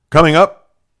Coming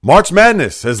up, March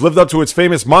Madness has lived up to its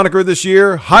famous moniker this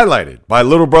year, highlighted by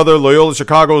little brother Loyola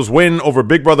Chicago's win over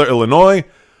big brother Illinois.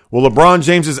 Will LeBron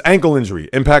James's ankle injury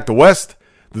impact the West?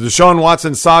 The Deshaun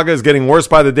Watson saga is getting worse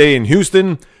by the day in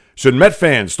Houston. Should Met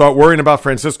fans start worrying about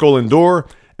Francisco Lindor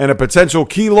and a potential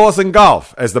key loss in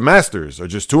golf as the Masters are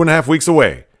just 2.5 weeks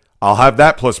away? I'll have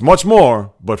that plus much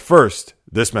more, but first,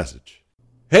 this message.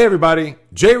 Hey everybody,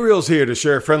 Jay Reels here to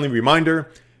share a friendly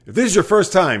reminder. If this is your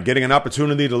first time getting an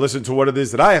opportunity to listen to what it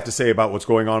is that I have to say about what's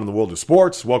going on in the world of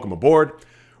sports, welcome aboard.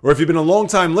 Or if you've been a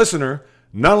long-time listener,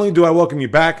 not only do I welcome you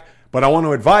back, but I want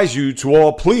to advise you to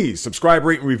all please subscribe,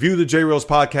 rate, and review the J Reels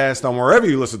podcast on wherever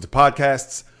you listen to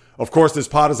podcasts. Of course, this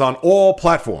pod is on all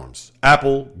platforms: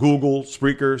 Apple, Google,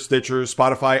 Spreaker, Stitcher,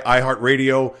 Spotify,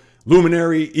 iHeartRadio,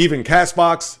 Luminary, even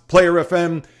Castbox, Player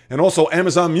FM, and also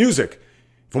Amazon Music.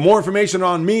 For more information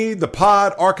on me, the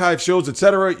pod, archive shows,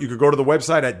 etc., you could go to the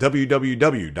website at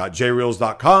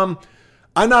www.jreels.com.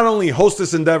 I not only host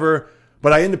this endeavor,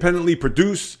 but I independently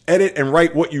produce, edit, and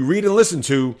write what you read and listen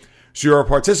to, so your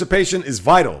participation is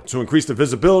vital to increase the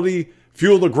visibility,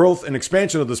 fuel the growth and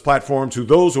expansion of this platform to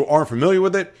those who aren't familiar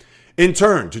with it, in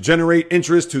turn to generate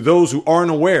interest to those who aren't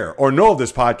aware or know of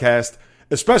this podcast,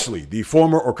 especially the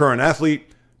former or current athlete,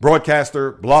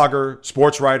 broadcaster, blogger,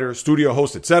 sports writer, studio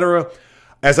host, etc.,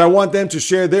 as I want them to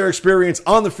share their experience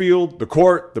on the field, the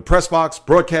court, the press box,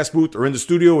 broadcast booth, or in the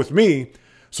studio with me,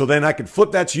 so then I can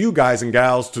flip that to you guys and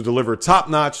gals to deliver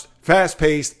top-notch,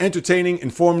 fast-paced, entertaining,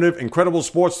 informative, incredible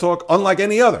sports talk unlike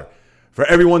any other for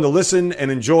everyone to listen and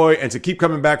enjoy and to keep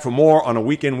coming back for more on a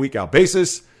week-in, week-out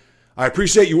basis. I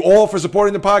appreciate you all for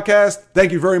supporting the podcast.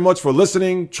 Thank you very much for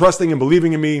listening, trusting, and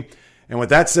believing in me. And with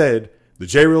that said, the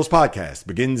J Reels podcast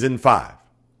begins in 5,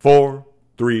 4,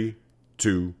 3,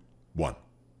 2, 1.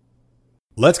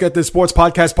 Let's get this sports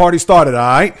podcast party started, all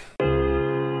right?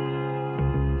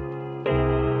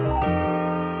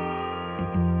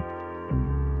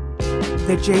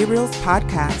 The J Reels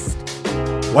podcast.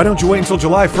 Why don't you wait until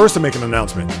July 1st to make an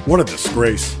announcement? What a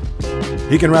disgrace.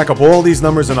 He can rack up all these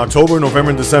numbers in October,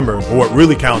 November, and December, but what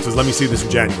really counts is let me see this in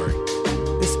January.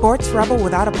 The sports rebel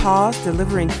without a pause,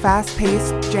 delivering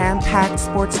fast-paced, jam-packed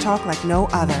sports talk like no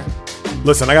other.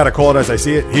 Listen, I gotta call it as I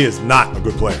see it. He is not a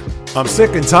good player. I'm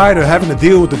sick and tired of having to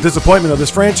deal with the disappointment of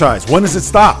this franchise. When does it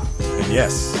stop? And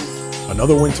yes,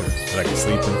 another winter that I can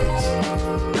sleep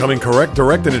in peace. Coming correct,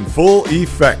 direct, and in full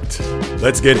effect.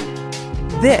 Let's get it.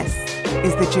 This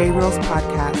is the J Reels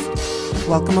podcast.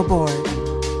 Welcome aboard.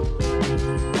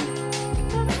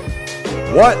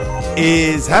 What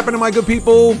is happening, my good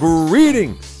people?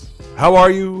 Greetings. How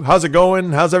are you? How's it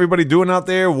going? How's everybody doing out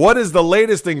there? What is the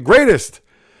latest and greatest?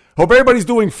 Hope everybody's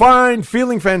doing fine,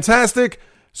 feeling fantastic.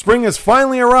 Spring has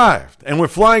finally arrived, and with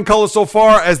flying colors so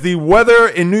far as the weather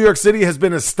in New York City has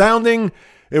been astounding.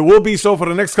 It will be so for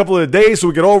the next couple of days, so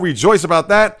we can all rejoice about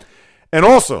that. And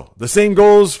also, the same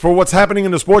goes for what's happening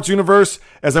in the sports universe,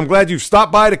 as I'm glad you've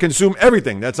stopped by to consume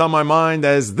everything that's on my mind,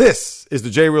 as this is the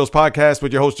J Reels podcast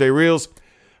with your host, Jay Reels.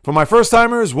 For my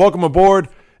first-timers, welcome aboard.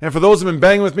 And for those who have been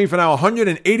banging with me for now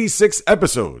 186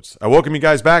 episodes, I welcome you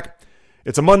guys back.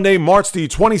 It's a Monday, March the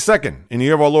 22nd in the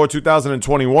year of our Lord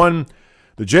 2021.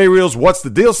 The J Reels What's the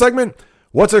Deal segment.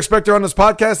 What's to expect on this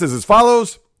podcast is as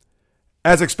follows.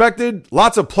 As expected,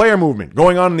 lots of player movement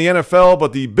going on in the NFL,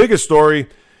 but the biggest story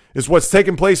is what's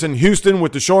taking place in Houston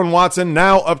with Deshaun Watson,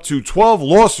 now up to 12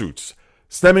 lawsuits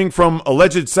stemming from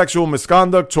alleged sexual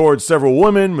misconduct towards several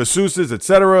women, masseuses,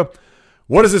 etc.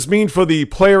 What does this mean for the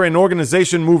player and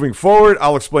organization moving forward?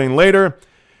 I'll explain later.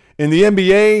 In the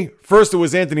NBA, first it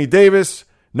was Anthony Davis.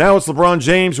 Now it's LeBron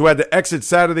James, who had to exit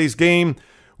Saturday's game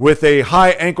with a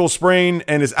high ankle sprain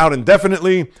and is out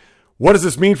indefinitely. What does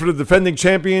this mean for the defending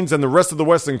champions and the rest of the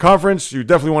Western Conference? You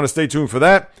definitely want to stay tuned for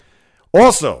that.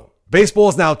 Also, baseball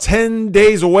is now 10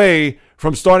 days away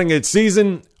from starting its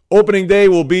season. Opening day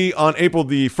will be on April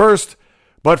the 1st,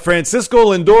 but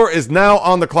Francisco Lindor is now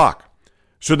on the clock.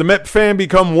 Should the Met fan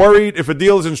become worried if a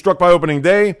deal isn't struck by opening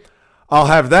day? I'll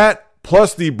have that,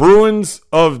 plus the Bruins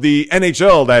of the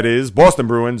NHL, that is, Boston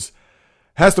Bruins,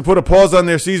 has to put a pause on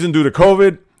their season due to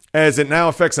COVID, as it now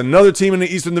affects another team in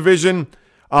the Eastern Division.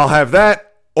 I'll have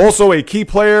that. Also, a key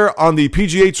player on the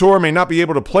PGA Tour may not be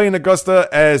able to play in Augusta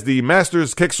as the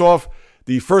Masters kicks off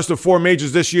the first of 4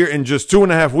 majors this year in just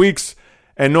 2.5 weeks.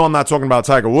 And no, I'm not talking about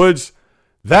Tiger Woods.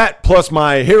 That plus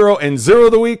my hero and zero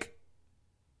of the week.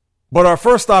 But our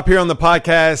first stop here on the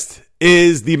podcast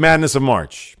is the madness of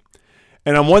March.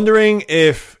 And I'm wondering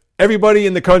if everybody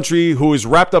in the country who is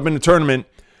wrapped up in the tournament,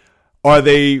 are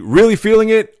they really feeling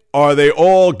it? Are they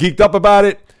all geeked up about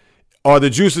it? Are the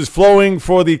juices flowing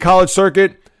for the college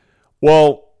circuit?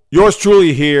 Well, yours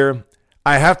truly here,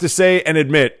 I have to say and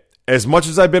admit, as much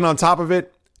as I've been on top of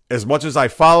it, as much as I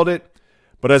followed it,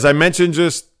 but as I mentioned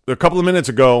just a couple of minutes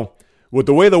ago, with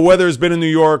the way the weather has been in New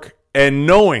York and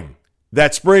knowing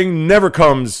that spring never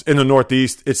comes in the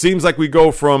Northeast, it seems like we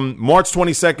go from March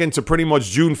 22nd to pretty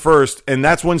much June 1st, and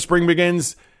that's when spring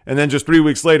begins, and then just 3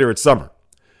 weeks later, it's summer.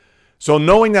 So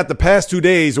knowing that the past 2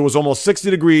 days, it was almost 60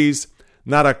 degrees,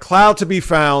 not a cloud to be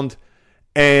found,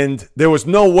 and there was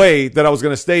no way that I was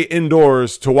going to stay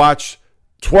indoors to watch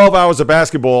 12 hours of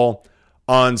basketball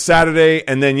on Saturday,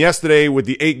 and then yesterday with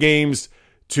the 8 games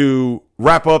to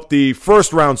wrap up the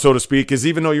first round, so to speak, because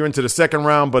even though you're into the second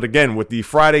round, but again, with the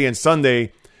Friday and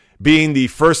Sunday being the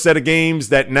first set of games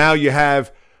that now you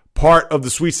have part of the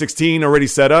Sweet 16 already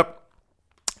set up,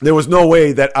 there was no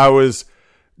way that I was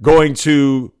going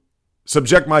to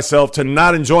subject myself to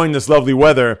not enjoying this lovely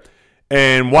weather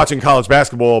and watching college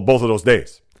basketball both of those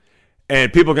days.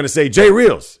 And people are going to say, Jay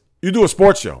Reels, you do a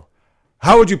sports show.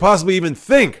 How would you possibly even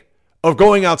think of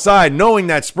going outside knowing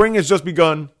that spring has just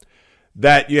begun,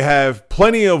 that you have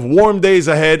plenty of warm days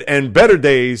ahead and better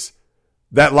days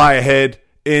that lie ahead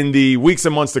in the weeks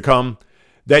and months to come,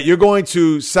 that you're going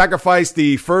to sacrifice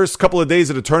the first couple of days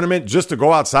of the tournament just to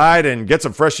go outside and get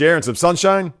some fresh air and some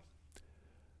sunshine?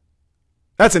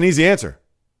 That's an easy answer.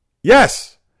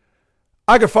 Yes.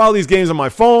 I could follow these games on my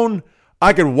phone.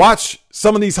 I could watch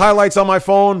some of these highlights on my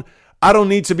phone. I don't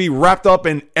need to be wrapped up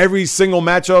in every single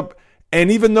matchup. And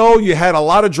even though you had a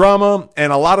lot of drama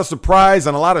and a lot of surprise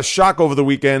and a lot of shock over the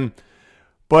weekend,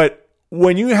 but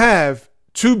when you have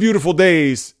 2 beautiful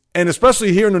days, and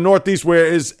especially here in the Northeast where,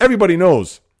 as everybody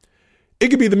knows, it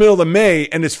could be the middle of May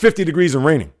and it's 50 degrees and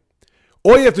raining.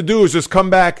 All you have to do is just come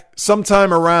back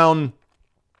sometime around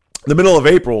the middle of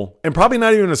April, and probably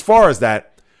not even as far as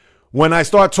that, when I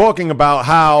start talking about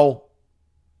how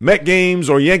Met games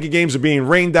or Yankee games are being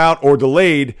rained out or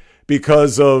delayed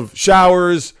because of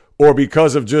showers or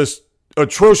because of just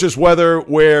atrocious weather,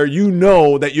 where you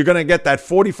know that you're going to get that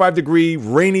 45-degree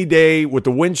rainy day with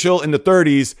the wind chill in the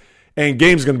 30s and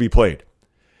games going to be played.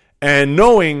 And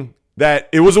knowing that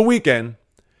it was a weekend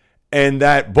and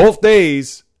that both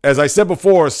days, as I said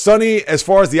before, sunny as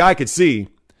far as the eye could see,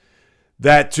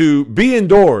 that to be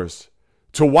indoors,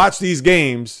 to watch these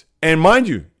games, and mind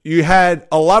you, you had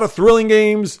a lot of thrilling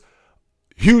games,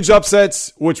 huge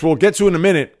upsets, which we'll get to in a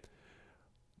minute,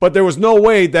 but there was no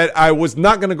way that I was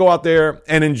not going to go out there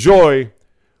and enjoy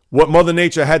what Mother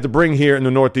Nature had to bring here in the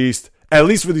Northeast, at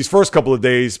least for these first couple of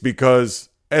days, because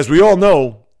as we all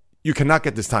know, you cannot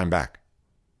get this time back.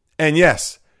 And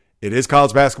yes, it is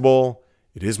college basketball.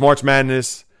 It is March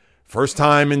Madness. First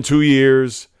time in 2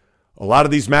 years. A lot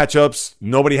of these matchups,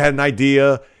 nobody had an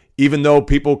idea, even though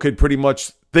people could pretty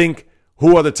much think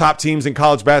who are the top teams in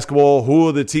college basketball, who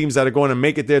are the teams that are going to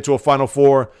make it there to a Final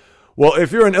Four. Well,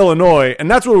 if you're in Illinois, and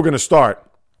that's where we're going to start,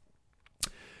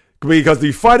 because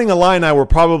the Fighting Illini were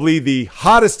probably the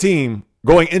hottest team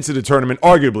going into the tournament,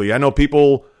 arguably. I know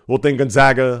people will think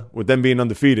Gonzaga, with them being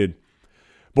undefeated.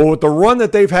 But with the run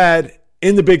that they've had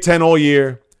in the Big Ten all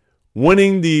year,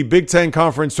 winning the Big Ten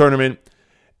Conference Tournament,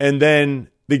 and then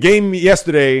the game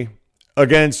yesterday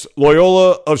against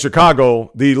Loyola of Chicago,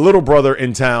 the little brother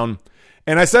in town.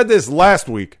 And I said this last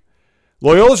week.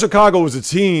 Loyola Chicago was a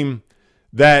team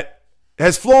that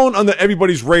has flown under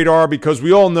everybody's radar because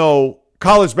we all know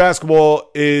college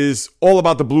basketball is all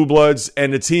about the blue bloods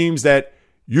and the teams that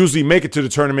usually make it to the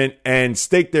tournament and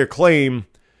stake their claim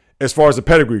as far as the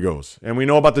pedigree goes. And we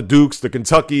know about the Dukes, the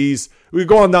Kentuckys. We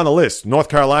go on down the list. North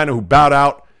Carolina, who bowed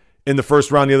out in the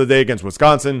first round the other day against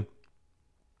Wisconsin.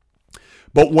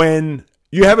 But when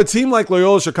you have a team like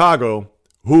Loyola Chicago,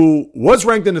 who was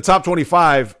ranked in the top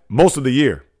 25 most of the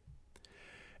year,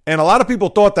 and a lot of people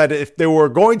thought that if they were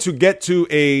going to get to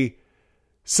a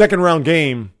second round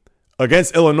game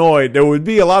against Illinois, there would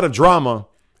be a lot of drama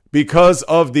because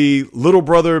of the little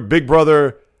brother, big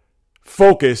brother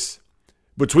focus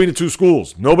between the two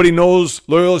schools. Nobody knows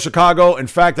Loyola Chicago. In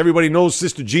fact, everybody knows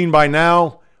Sister Jean by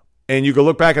now. And you can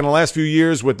look back in the last few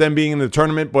years with them being in the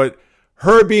tournament, but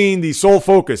her being the sole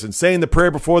focus and saying the prayer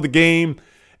before the game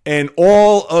and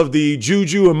all of the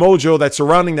juju and mojo that's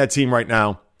surrounding that team right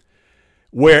now,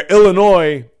 where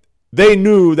Illinois, they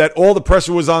knew that all the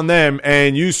pressure was on them,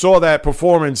 and you saw that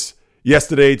performance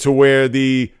yesterday to where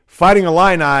the Fighting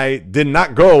Illini did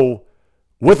not go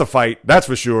with a fight, that's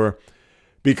for sure,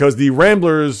 because the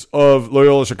Ramblers of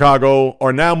Loyola Chicago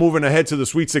are now moving ahead to the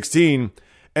Sweet 16,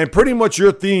 and pretty much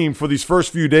your theme for these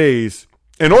first few days,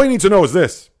 and all you need to know is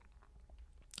this.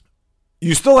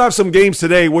 You still have some games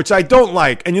today, which I don't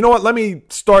like. And you know what? Let me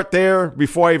start there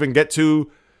before I even get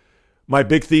to my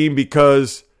big theme,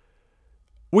 because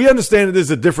we understand that this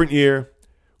is a different year.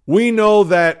 We know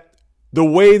that the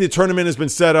way the tournament has been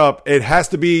set up, it has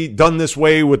to be done this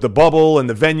way with the bubble and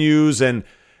the venues and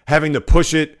having to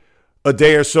push it a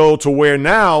day or so to where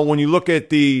now when you look at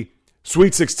the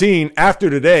Sweet 16 after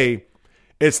today,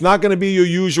 it's not going to be your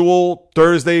usual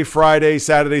Thursday, Friday,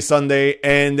 Saturday, Sunday,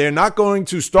 and they're not going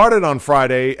to start it on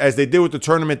Friday as they did with the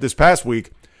tournament this past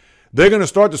week. They're going to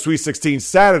start the Sweet 16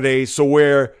 Saturday, so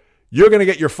where you're going to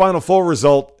get your Final Four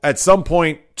result at some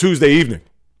point Tuesday evening.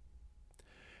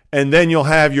 And then you'll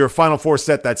have your Final Four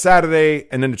set that Saturday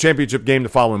and then the championship game the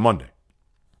following Monday.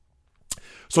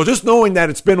 So just knowing that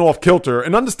it's been off kilter,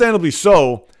 and understandably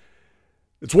so,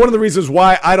 it's one of the reasons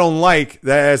why I don't like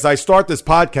that as I start this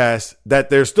podcast, that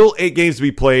there's still 8 games to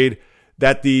be played,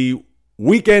 that the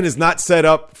weekend is not set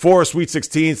up for a Sweet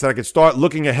 16 so I can start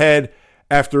looking ahead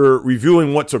after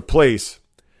reviewing what took place.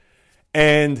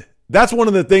 And that's one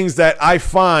of the things that I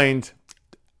find,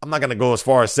 I'm not going to go as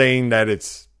far as saying that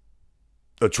it's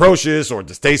atrocious or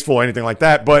distasteful or anything like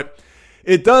that, but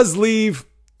it does leave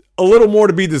a little more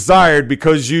to be desired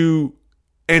because you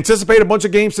anticipate a bunch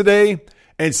of games today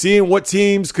and seeing what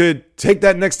teams could take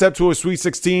that next step to a Sweet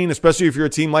 16, especially if you're a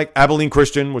team like Abilene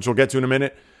Christian, which we'll get to in a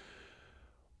minute.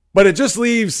 But it just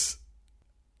leaves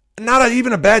not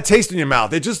even a bad taste in your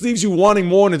mouth. It just leaves you wanting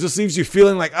more, and it just leaves you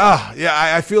feeling like,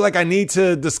 I feel like I need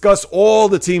to discuss all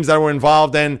the teams that were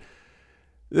involved, and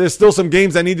there's still some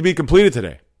games that need to be completed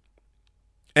today.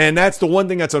 And that's the one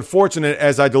thing that's unfortunate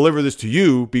as I deliver this to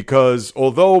you, because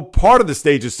although part of the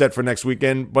stage is set for next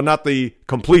weekend, but not the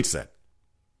complete set.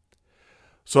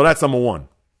 So that's number one.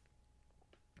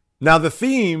 Now, the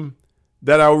theme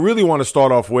that I really want to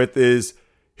start off with is,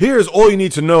 here's all you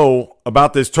need to know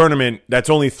about this tournament that's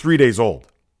only 3 days old.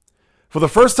 For the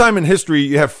first time in history,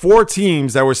 you have 4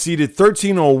 teams that were seeded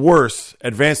 13 or worse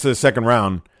advance to the second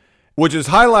round, which is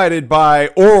highlighted by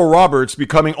Oral Roberts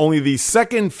becoming only the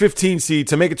second 15 seed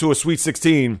to make it to a Sweet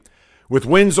 16 with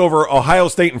wins over Ohio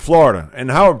State and Florida.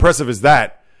 And how impressive is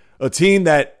that? A team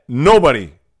that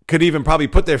nobody could even probably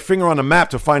put their finger on the map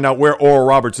to find out where Oral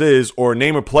Roberts is or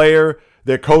name a player,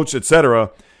 their coach,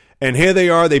 etc. And here they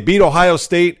are. They beat Ohio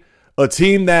State, a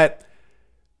team that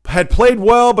had played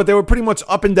well, but they were pretty much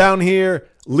up and down here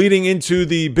leading into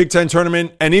the Big Ten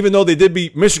tournament. And even though they did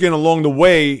beat Michigan along the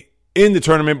way in the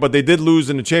tournament, but they did lose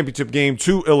in the championship game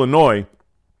to Illinois,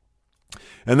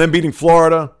 and then beating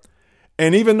Florida.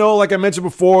 And even though, like I mentioned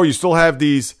before, you still have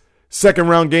these second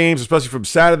round games, especially from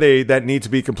Saturday, that need to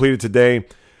be completed today.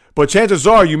 But chances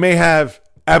are you may have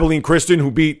Abilene Christian, who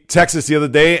beat Texas the other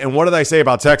day. And what did I say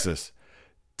about Texas?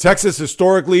 Texas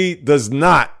historically does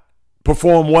not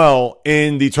perform well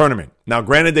in the tournament. Now,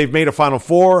 granted, they've made a Final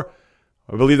Four.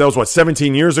 I believe that was,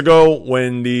 17 years ago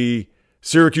when the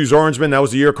Syracuse Orangemen, that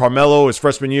was the year Carmelo, his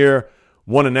freshman year,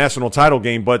 won a national title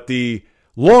game. But the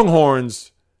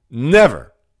Longhorns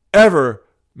never, ever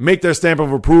make their stamp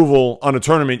of approval on a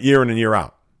tournament year in and year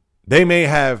out. They may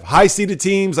have high-seeded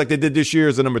teams like they did this year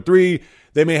as the number 3.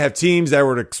 They may have teams that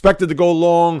were expected to go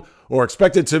long or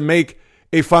expected to make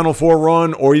a Final Four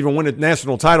run or even win a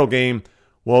national title game.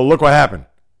 Well, look what happened.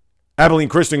 Abilene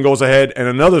Christian goes ahead, and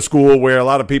another school where a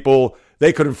lot of people,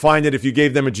 they couldn't find it if you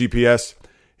gave them a GPS.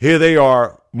 Here they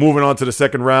are moving on to the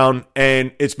second round,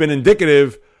 and it's been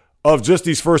indicative of just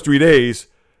these first 3 days,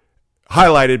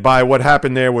 highlighted by what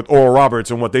happened there with Oral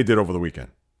Roberts and what they did over the weekend.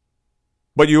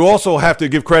 But you also have to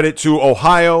give credit to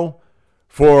Ohio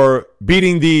for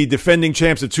beating the defending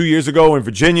champs of 2 years ago in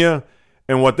Virginia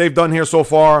and what they've done here so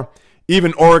far.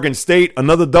 Even Oregon State,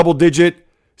 another double-digit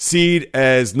seed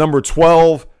as number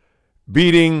 12,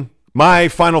 beating my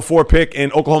Final Four pick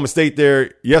in Oklahoma State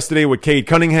there yesterday with Cade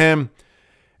Cunningham.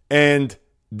 And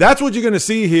that's what you're going to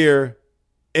see here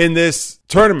in this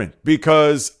tournament,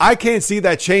 because I can't see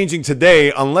that changing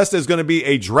today unless there's going to be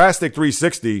a drastic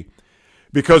 360.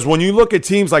 Because when you look at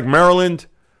teams like Maryland,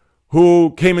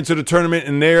 who came into the tournament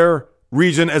in their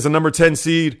region as a number 10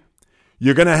 seed,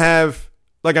 you're going to have,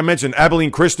 like I mentioned,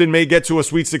 Abilene Christian may get to a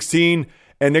Sweet 16,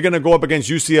 and they're going to go up against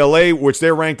UCLA, which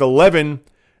they're ranked 11.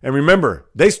 And remember,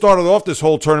 they started off this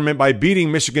whole tournament by beating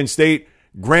Michigan State.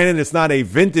 Granted, it's not a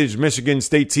vintage Michigan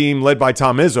State team led by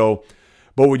Tom Izzo,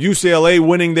 but with UCLA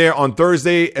winning there on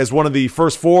Thursday as one of the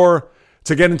first 4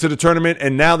 to get into the tournament,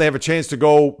 and now they have a chance to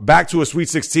go back to a Sweet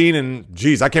 16, and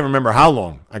geez, I can't remember how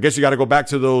long. I guess you got to go back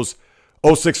to those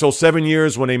 06-07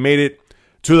 years when they made it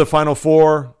to the Final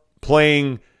Four,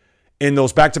 playing in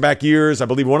those back-to-back years. I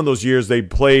believe one of those years they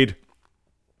played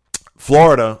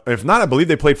Florida. If not, I believe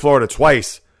they played Florida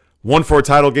twice. One for a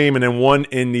title game and then one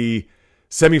in the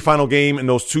semifinal game in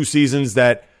those 2 seasons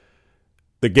that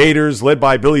the Gators, led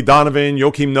by Billy Donovan,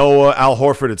 Joakim Noah, Al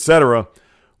Horford, etc.,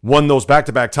 won those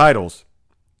back-to-back titles.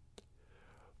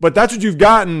 But that's what you've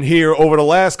gotten here over the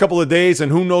last couple of days,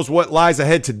 and who knows what lies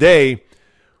ahead today,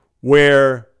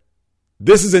 where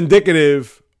this is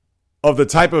indicative of the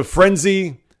type of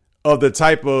frenzy, of the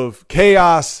type of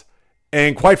chaos,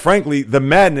 and quite frankly, the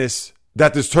madness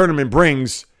that this tournament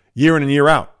brings year in and year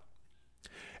out.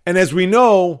 And as we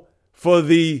know, for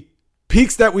the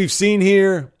peaks that we've seen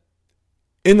here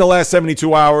in the last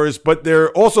 72 hours, but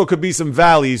there also could be some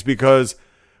valleys, because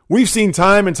we've seen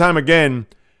time and time again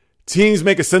teams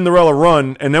make a Cinderella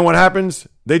run, and then what happens?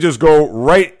 They just go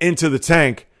right into the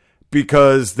tank,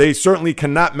 because they certainly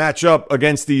cannot match up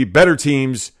against the better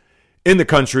teams in the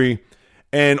country.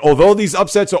 And although these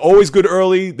upsets are always good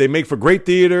early, they make for great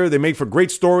theater, they make for great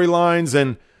storylines,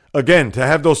 and again, to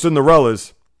have those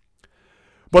Cinderellas.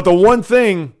 But the one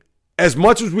thing, as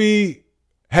much as we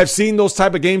have seen those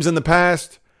type of games in the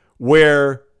past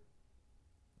where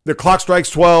the clock strikes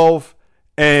 12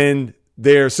 and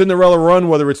their Cinderella run,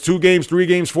 whether it's 2 games, 3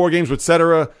 games, 4 games,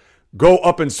 etc., go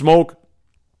up in smoke.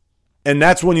 And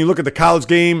that's when you look at the college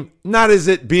game, not as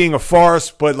it being a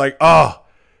farce, but like,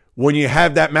 when you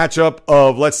have that matchup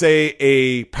of, let's say,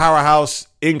 a powerhouse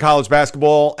in college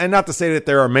basketball, and not to say that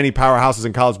there are many powerhouses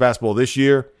in college basketball this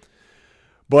year,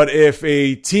 but if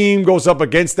a team goes up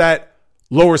against that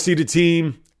lower seeded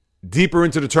team deeper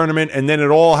into the tournament, and then it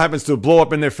all happens to blow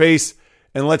up in their face,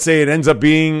 and let's say it ends up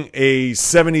being a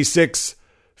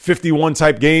 76-51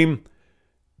 type game,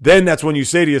 then that's when you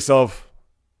say to yourself,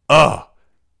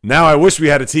 now I wish we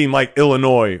had a team like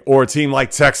Illinois or a team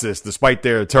like Texas, despite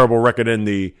their terrible record in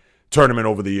the tournament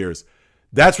over the years.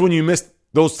 That's when you miss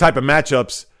those type of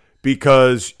matchups,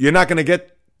 because you're not going to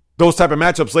get those type of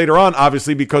matchups later on,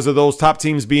 obviously, because of those top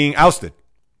teams being ousted.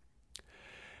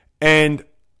 And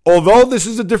although this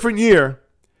is a different year,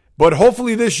 but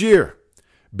hopefully this year,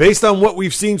 based on what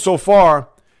we've seen so far,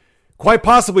 quite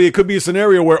possibly it could be a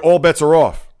scenario where all bets are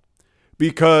off,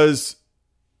 because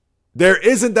there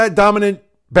isn't that dominant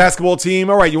basketball team.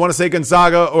 All right, you want to say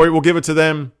Gonzaga, or we'll give it to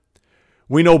them.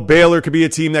 We know Baylor could be a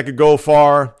team that could go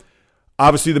far.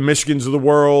 Obviously, the Michigans of the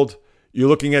world. You're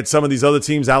looking at some of these other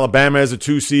teams, Alabama as a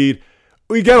 2 seed.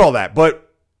 We get all that,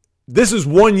 but this is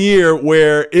one year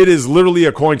where it is literally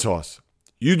a coin toss.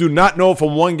 You do not know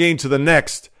from one game to the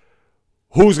next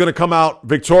who's going to come out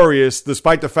victorious,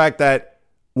 despite the fact that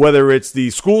whether it's the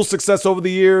school success over the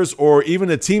years or even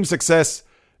the team success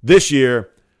this year,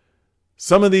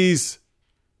 some of these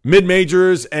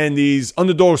mid-majors and these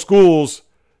underdog schools,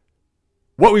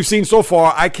 what we've seen so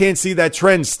far, I can't see that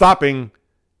trend stopping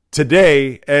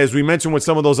today, as we mentioned with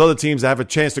some of those other teams that have a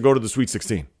chance to go to the Sweet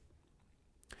 16.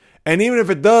 And even if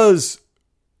it does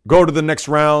go to the next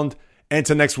round and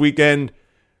to next weekend,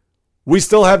 we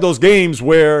still have those games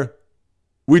where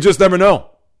we just never know.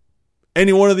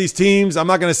 Any one of these teams, I'm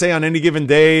not going to say on any given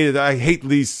day, I hate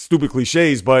these stupid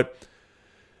cliches, but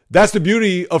that's the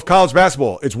beauty of college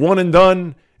basketball. It's one and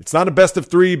done. It's not a best of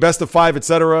 3, best of 5,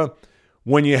 etc.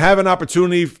 When you have an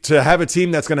opportunity to have a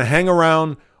team that's going to hang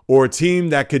around, or a team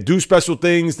that could do special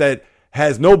things, that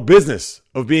has no business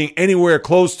of being anywhere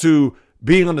close to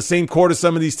being on the same court as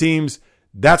some of these teams,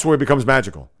 that's where it becomes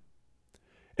magical.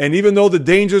 And even though the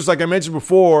dangers, like I mentioned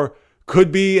before,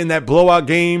 could be in that blowout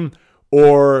game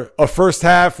or a first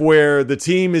half where the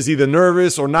team is either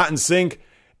nervous or not in sync,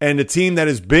 and the team that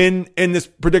has been in this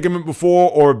predicament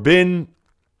before or been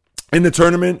in the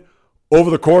tournament over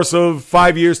the course of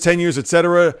 5 years, 10 years,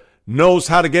 etc., knows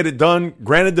how to get it done.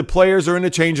 Granted, the players are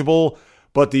interchangeable,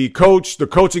 but the coach, the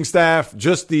coaching staff,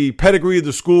 just the pedigree of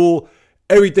the school,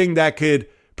 everything that could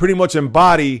pretty much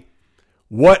embody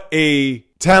what a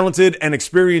talented and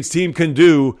experienced team can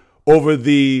do over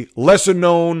the lesser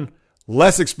known,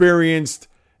 less experienced,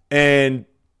 and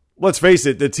let's face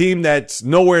it, the team that's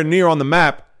nowhere near on the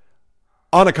map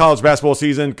on a college basketball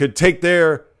season could take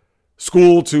their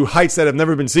school to heights that have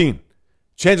never been seen.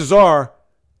 Chances are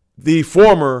the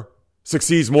former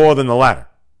succeeds more than the latter.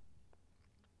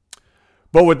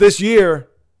 But with this year,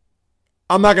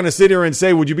 I'm not going to sit here and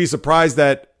say, would you be surprised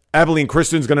that Abilene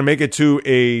Christian's going to make it to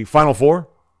a Final Four?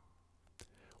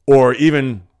 Or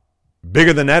even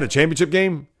bigger than that, a championship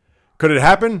game? Could it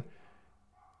happen?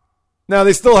 Now,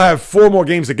 they still have 4 more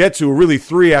games to get to, really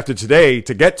 3 after today,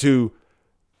 to get to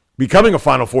becoming a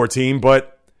Final Four team,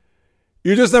 but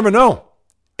you just never know.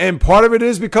 And part of it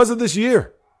is because of this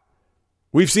year.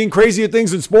 We've seen crazier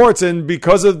things in sports, and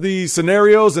because of the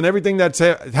scenarios and everything that's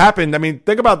happened, I mean,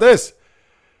 think about this.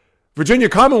 Virginia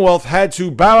Commonwealth had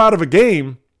to bow out of a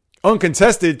game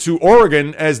uncontested to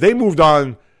Oregon as they moved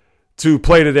on to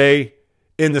play today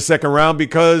in the second round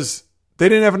because they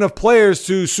didn't have enough players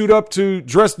to suit up to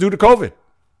dress due to COVID.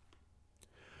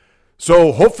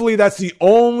 So hopefully that's the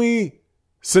only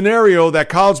scenario that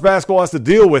college basketball has to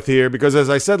deal with here, because as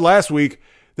I said last week,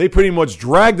 they pretty much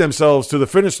dragged themselves to the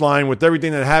finish line with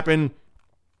everything that happened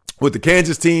with the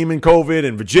Kansas team and COVID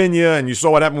and Virginia, and you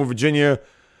saw what happened with Virginia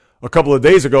a couple of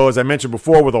days ago, as I mentioned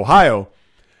before, with Ohio.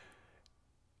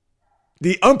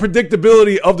 The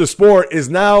unpredictability of the sport is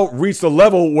now reached a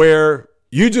level where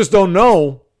you just don't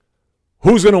know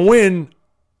who's going to win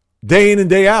day in and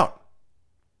day out.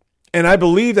 And I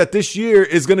believe that this year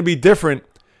is going to be different.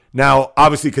 Now,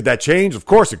 obviously, could that change? Of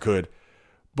course it could.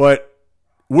 But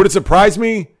would it surprise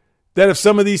me that if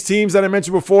some of these teams that I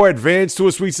mentioned before advance to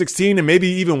a Sweet 16 and maybe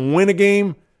even win a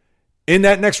game in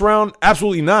that next round?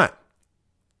 Absolutely not.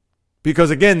 Because,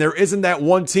 again, there isn't that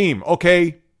one team.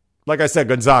 Okay, like I said,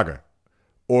 Gonzaga.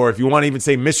 Or if you want to even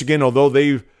say Michigan, although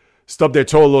they've stubbed their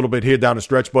toe a little bit here down the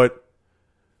stretch. But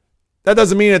that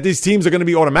doesn't mean that these teams are going to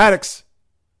be automatics.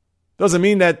 Doesn't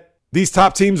mean that these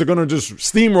top teams are going to just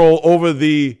steamroll over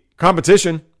the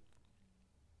competition.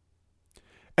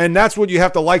 And that's what you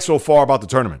have to like so far about the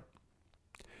tournament.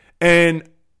 And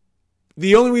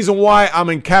the only reason why I'm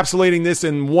encapsulating this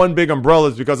in one big umbrella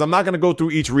is because I'm not going to go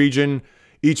through each region,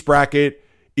 each bracket,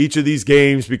 each of these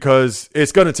games, because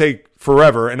it's going to take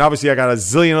forever. And obviously I got a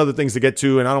zillion other things to get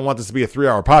to, and I don't want this to be a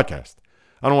 3-hour podcast.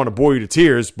 I don't want to bore you to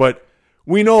tears, but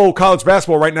we know college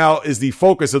basketball right now is the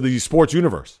focus of the sports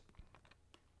universe.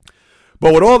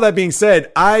 But with all that being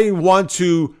said, I want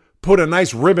to put a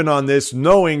nice ribbon on this,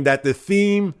 knowing that the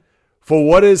theme for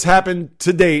what has happened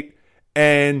to date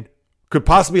and could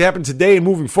possibly happen today and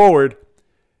moving forward,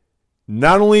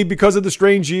 not only because of the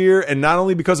strange year and not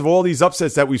only because of all these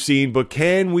upsets that we've seen, but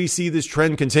can we see this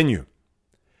trend continue?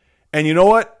 And you know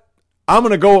what? I'm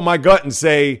going to go with my gut and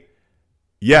say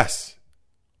yes,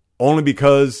 only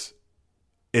because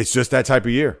it's just that type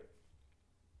of year.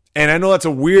 And I know that's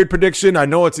a weird prediction. I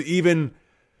know it's even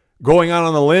going out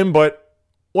on a limb, but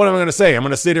what am I going to say? I'm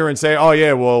going to sit here and say, oh,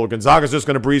 yeah, well, Gonzaga's just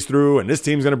going to breeze through and this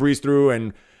team's going to breeze through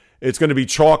and it's going to be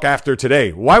chalk after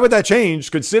today. Why would that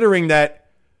change, considering that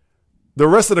the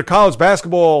rest of the college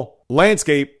basketball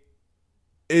landscape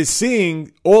is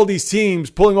seeing all these teams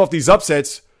pulling off these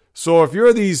upsets? So if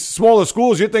you're these smaller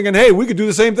schools, you're thinking, hey, we could do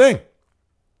the same thing.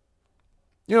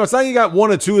 You know, it's not you got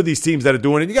one or two of these teams that are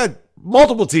doing it. You got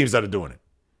multiple teams that are doing it.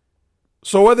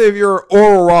 So whether you're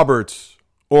Oral Roberts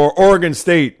or Oregon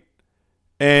State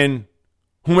and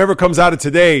whomever comes out of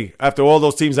today after all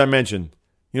those teams I mentioned,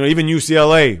 you know, even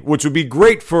UCLA, which would be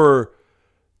great for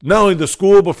not only the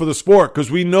school but for the sport,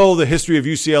 because we know the history of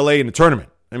UCLA in the tournament.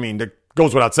 I mean, that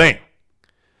goes without saying.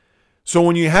 So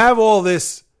when you have all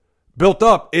this built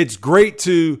up, it's great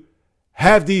to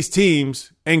have these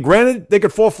teams, and granted, they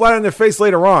could fall flat on their face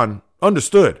later on,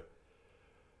 understood.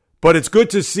 But it's good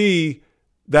to see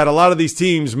that a lot of these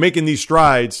teams making these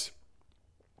strides,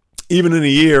 even in a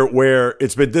year where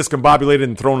it's been discombobulated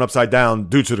and thrown upside down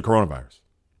due to the coronavirus.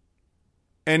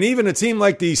 And even a team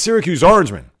like the Syracuse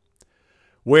Orangemen,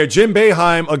 where Jim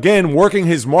Boeheim, again, working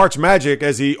his March magic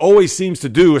as he always seems to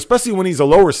do, especially when he's a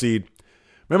lower seed.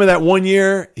 Remember that one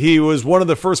year he was one of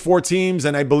the first 4 teams,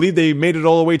 and I believe they made it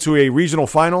all the way to a regional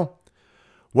final?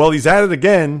 Well, he's at it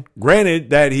again. Granted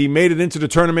that he made it into the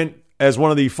tournament as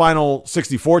one of the final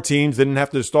 64 teams, didn't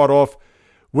have to start off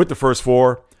with the first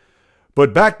 4.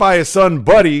 But backed by his son,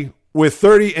 Buddy, with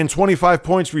 30 and 25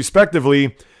 points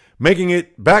respectively, making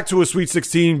it back to a Sweet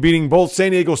 16, beating both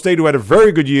San Diego State, who had a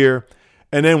very good year,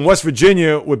 and then West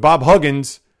Virginia with Bob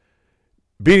Huggins,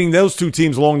 beating those 2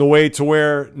 teams along the way, to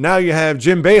where now you have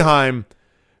Jim Boeheim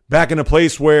back in a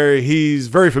place where he's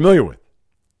very familiar with.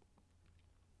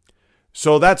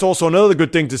 So that's also another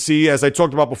good thing to see, as I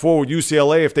talked about before with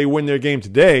UCLA, if they win their game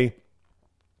today.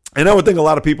 And I would think a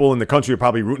lot of people in the country are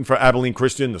probably rooting for Abilene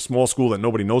Christian, the small school that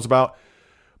nobody knows about.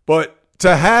 But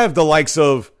to have the likes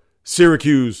of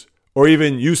Syracuse or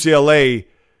even UCLA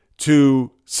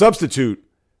to substitute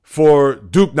for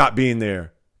Duke not being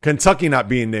there, Kentucky not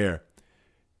being there,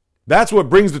 that's what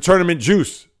brings the tournament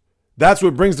juice. That's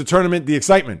what brings the tournament the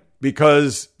excitement,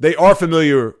 because they are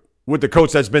familiar with the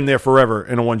coach that's been there forever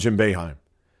in a one Jim Boeheim.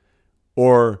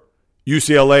 Or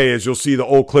UCLA, as you'll see the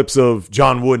old clips of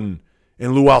John Wooden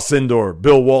and Lou Alcindor,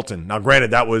 Bill Walton. Now,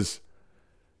 granted, that was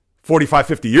 45,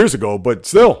 50 years ago, but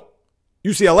still,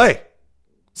 UCLA,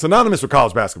 synonymous with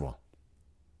college basketball.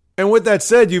 And with that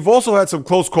said, you've also had some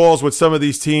close calls with some of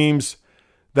these teams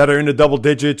that are in the double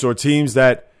digits, or teams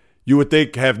that you would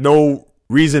think have no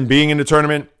reason being in the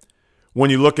tournament. When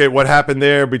you look at what happened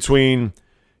there between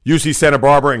UC Santa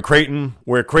Barbara and Creighton,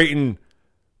 where Creighton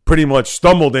pretty much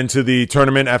stumbled into the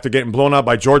tournament after getting blown out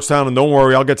by Georgetown. And don't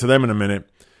worry, I'll get to them in a minute.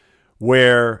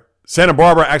 Where Santa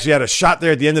Barbara actually had a shot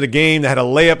there at the end of the game. They had a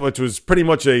layup, which was pretty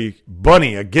much a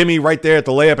bunny, a gimme right there at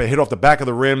the layup. It hit off the back of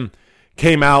the rim,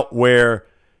 came out where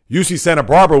UC Santa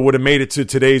Barbara would have made it to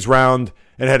today's round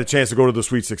and had a chance to go to the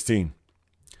Sweet 16.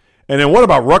 And then what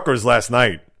about Rutgers last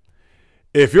night?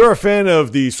 If you're a fan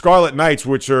of the Scarlet Knights,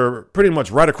 which are pretty much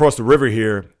right across the river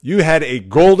here, you had a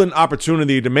golden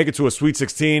opportunity to make it to a Sweet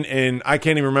 16, and I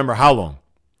can't even remember how long.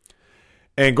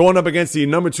 And going up against the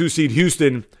number 2 seed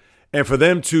Houston, and for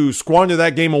them to squander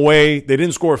that game away, they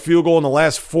didn't score a field goal in the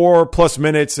last 4+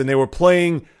 minutes, and they were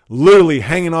playing, literally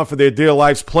hanging on for their dear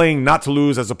lives, playing not to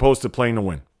lose as opposed to playing to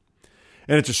win.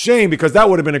 And it's a shame because that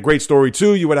would have been a great story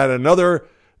too. You would have had another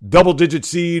double-digit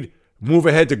seed move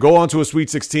ahead to go on to a Sweet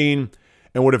 16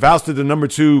 and would have ousted the number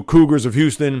 2 Cougars of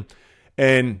Houston.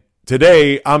 And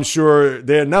today, I'm sure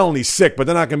they're not only sick, but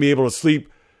they're not going to be able to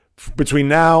sleep between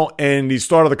now and the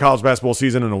start of the college basketball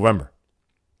season in November.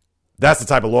 That's the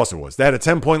type of loss it was. They had a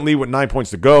 10-point lead with 9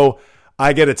 points to go.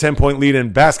 I get a 10-point lead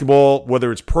in basketball,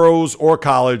 whether it's pros or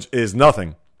college, is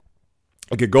nothing.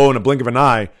 It could go in a blink of an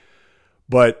eye.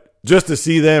 But just to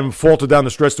see them falter down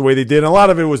the stretch the way they did, and a lot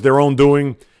of it was their own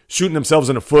doing, shooting themselves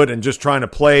in the foot and just trying to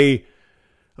play,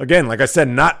 again, like I said,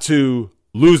 not to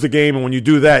lose the game. And when you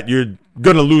do that, you're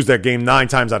going to lose that game 9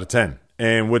 times out of 10.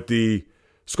 And with the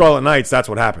Scarlet Knights, that's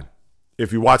what happened.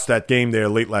 If you watched that game there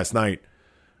late last night,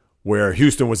 where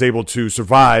Houston was able to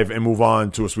survive and move on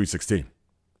to a Sweet 16.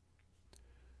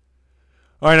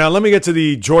 All right, now let me get to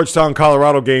the Georgetown,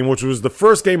 Colorado game, which was the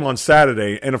first game on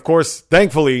Saturday. And, of course,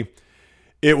 thankfully,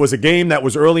 it was a game that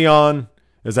was early on.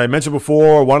 As I mentioned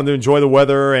before, I wanted to enjoy the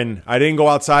weather, and I didn't go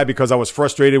outside because I was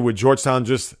frustrated with Georgetown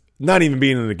just not even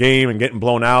being in the game and getting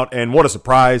blown out. And what a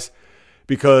surprise,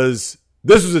 because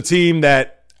this was a team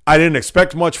that I didn't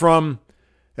expect much from.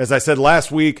 As I said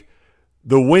last week,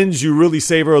 the wins you really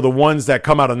savor are the ones that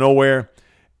come out of nowhere.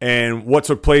 And what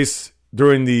took place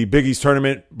during the Big East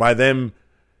tournament by them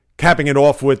capping it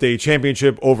off with a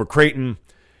championship over Creighton.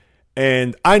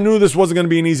 And I knew this wasn't going to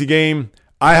be an easy game.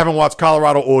 I haven't watched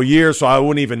Colorado all year, so I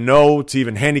wouldn't even know to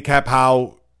even handicap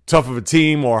how tough of a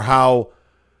team or how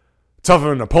tough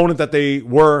of an opponent that they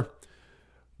were.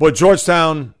 But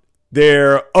Georgetown,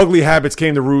 their ugly habits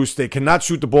came to roost. They cannot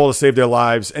shoot the ball to save their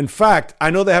lives. In fact, I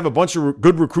know they have a bunch of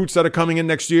good recruits that are coming in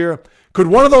next year. Could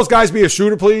one of those guys be a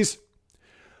shooter, please?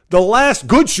 The last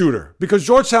good shooter, because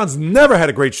Georgetown's never had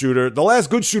a great shooter, the last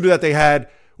good shooter that they had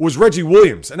was Reggie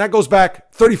Williams, and that goes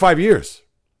back 35 years.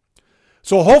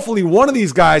 So hopefully one of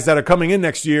these guys that are coming in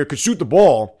next year could shoot the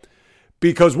ball,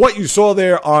 because what you saw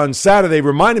there on Saturday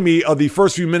reminded me of the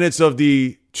first few minutes of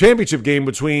the championship game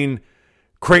between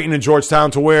Creighton and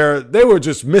Georgetown, to where they were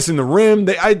just missing the rim.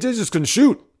 They just couldn't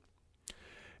shoot.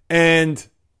 And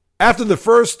after the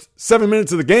first 7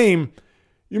 minutes of the game,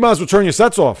 you might as well turn your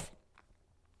sets off.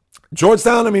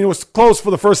 Georgetown, I mean, it was close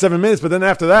for the first 7 minutes, but then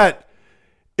after that,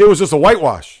 it was just a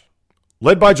whitewash.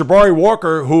 Led by Jabari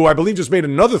Walker, who I believe just made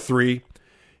another 3.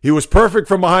 He was perfect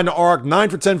from behind the arc, 9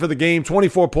 for 10 for the game,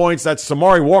 24 points. That's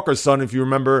Samari Walker's son, if you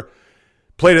remember.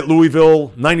 Played at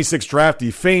Louisville, 96 draft,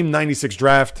 the famed 96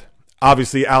 draft.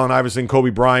 Obviously, Allen Iverson, Kobe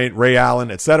Bryant, Ray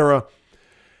Allen, etc.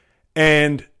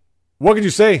 And what could you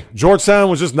say? Georgetown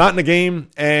was just not in the game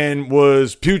and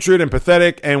was putrid and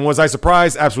pathetic. And was I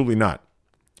surprised? Absolutely not.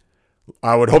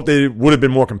 I would hope they would have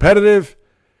been more competitive,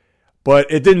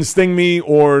 but it didn't sting me,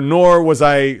 nor was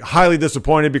I highly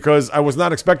disappointed, because I was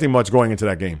not expecting much going into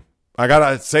that game. I got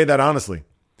to say that honestly.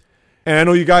 And I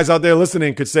know you guys out there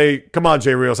listening could say, come on,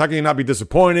 Jay Rios, how can you not be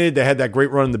disappointed? They had that great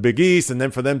run in the Big East, and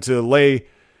then for them to lay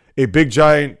a big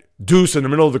giant deuce in the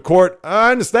middle of the court,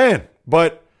 I understand.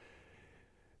 But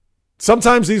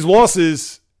sometimes these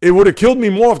losses, it would have killed me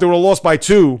more if they would have lost by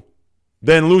 2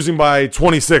 than losing by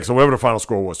 26 or whatever the final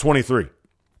score was, 23.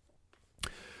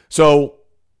 So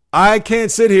I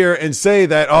can't sit here and say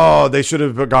that, oh, they should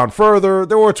have gone further.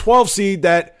 There were a 12 seed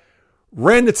that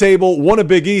ran the table, won a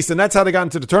Big East, and that's how they got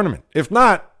into the tournament. If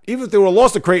not, even if they would have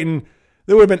lost to Creighton,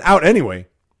 they would have been out anyway.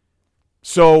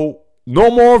 So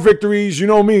no more victories. You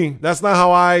know me. That's not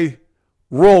how I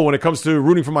roll when it comes to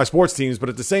rooting for my sports teams. But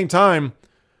at the same time,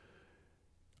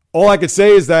 all I could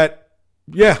say is that,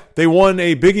 yeah, they won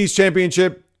a Big East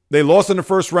championship. They lost in the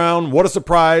first round. What a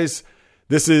surprise.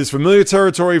 This is familiar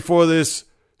territory for this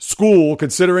school,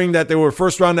 considering that they were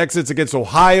first-round exits against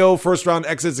Ohio, first-round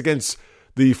exits against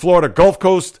the Florida Gulf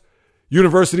Coast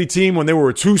University team when they were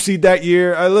a 2 seed that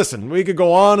year. Listen, we could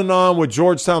go on and on with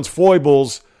Georgetown's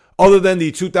foibles, other than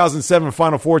the 2007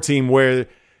 Final Four team, where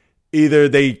either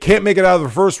they can't make it out of the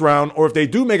first round, or if they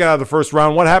do make it out of the first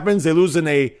round, what happens? They lose in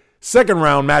a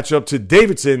second-round matchup to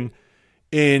Davidson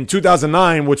in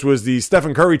 2009, which was the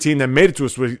Stephen Curry team that made it to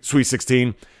a Sweet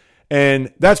 16.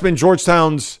 And that's been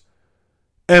Georgetown's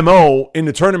MO in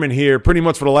the tournament here pretty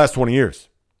much for the last 20 years.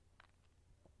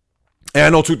 And I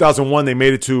know 2001, they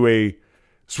made it to a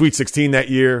Sweet 16 that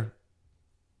year.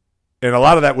 And a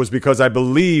lot of that was because I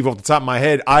believe, off the top of my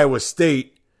head, Iowa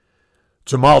State,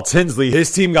 Jamal Tinsley, his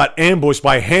team got ambushed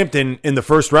by Hampton in the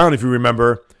first round, if you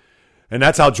remember. And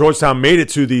that's how Georgetown made it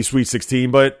to the Sweet 16.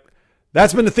 But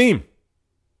that's been the theme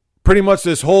pretty much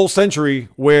this whole century,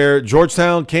 where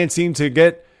Georgetown can't seem to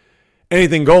get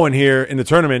anything going here in the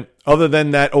tournament other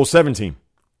than that 07 team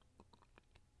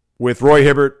with Roy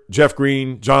Hibbert, Jeff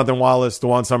Green, Jonathan Wallace,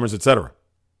 DeJuan Summers, etc.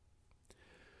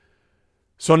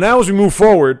 So now as we move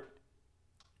forward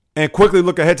and quickly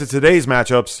look ahead to today's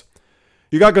matchups,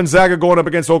 you got Gonzaga going up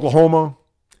against Oklahoma.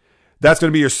 That's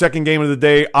going to be your second game of the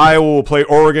day. Iowa will play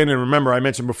Oregon. And remember, I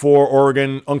mentioned before,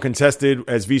 Oregon uncontested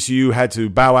as VCU had to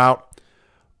bow out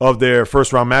of their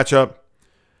first round matchup.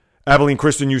 Abilene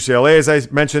Christian, UCLA, as I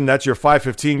mentioned, that's your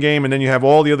 5:15 game. And then you have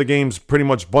all the other games pretty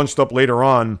much bunched up later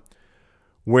on,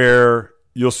 where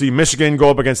you'll see Michigan go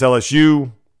up against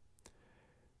LSU.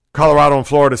 Colorado and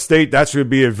Florida State, that should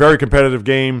be a very competitive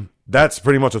game. That's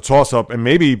pretty much a toss-up and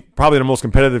maybe probably the most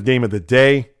competitive game of the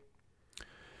day.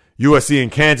 USC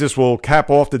and Kansas will cap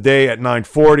off the day at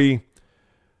 9:40.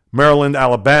 Maryland,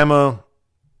 Alabama,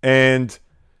 and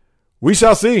we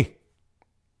shall see.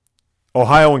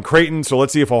 Ohio and Creighton, so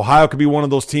let's see if Ohio could be one of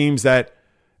those teams that,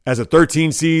 as a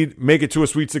 13 seed, make it to a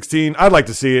Sweet 16. I'd like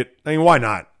to see it. I mean, why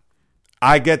not?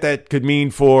 I get that could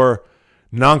mean for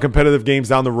non-competitive games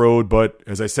down the road, but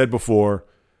as I said before,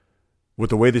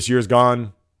 with the way this year's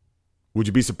gone, would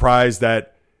you be surprised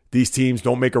that these teams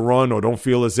don't make a run or don't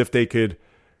feel as if they could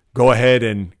go ahead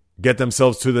and get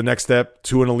themselves to the next step,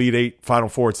 to an Elite Eight, Final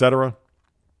Four, etc.?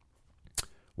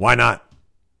 Why not?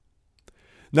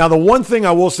 Now, the one thing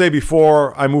I will say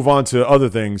before I move on to other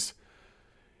things,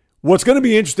 what's going to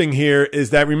be interesting here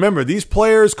is that, remember, these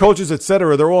players, coaches,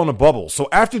 etc., they're all in a bubble. So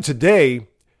after today,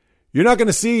 you're not going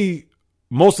to see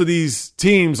most of these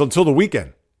teams until the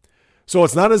weekend. So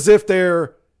it's not as if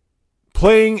they're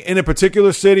playing in a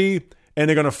particular city and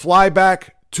they're going to fly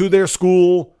back to their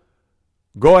school,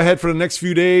 go ahead for the next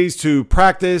few days to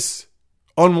practice,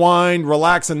 unwind,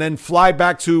 relax, and then fly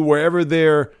back to wherever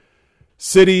their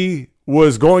city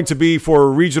was going to be for a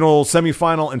regional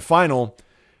semifinal and final.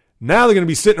 Now they're going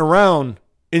to be sitting around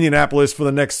Indianapolis for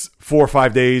the next 4 or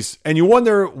 5 days, and you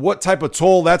wonder what type of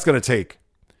toll that's going to take.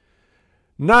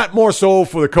 Not more so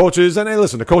for the coaches, and hey,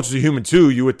 listen, the coaches are human too.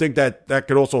 You would think that that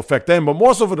could also affect them, but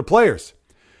more so for the players.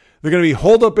 They're going to be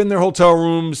holed up in their hotel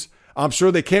rooms. I'm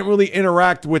sure they can't really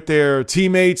interact with their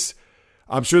teammates.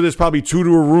 I'm sure there's probably 2 to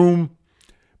a room,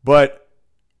 but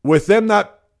with them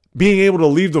not being able to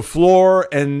leave the floor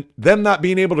and them not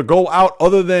being able to go out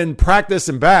other than practice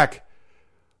and back,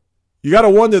 you got to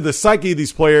wonder the psyche of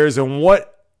these players and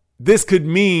what this could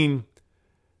mean,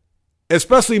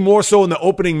 especially more so in the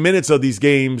opening minutes of these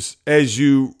games as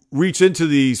you reach into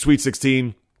the Sweet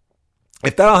 16,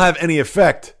 if that'll have any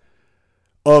effect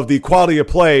of the quality of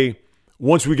play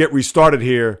once we get restarted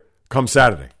here come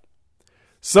Saturday.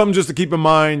 Something just to keep in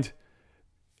mind.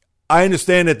 I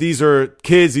understand that these are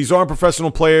kids. These aren't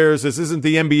professional players. This isn't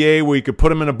the NBA where you could put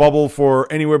them in a bubble for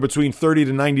anywhere between 30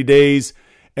 to 90 days.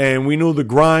 And we knew the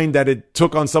grind that it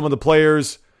took on some of the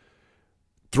players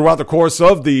throughout the course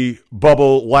of the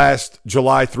bubble last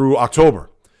July through October.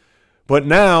 But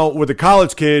now with a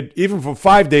college kid, even for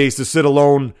 5 days to sit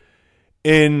alone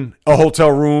in a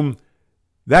hotel room,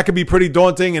 that could be pretty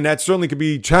daunting, and that certainly could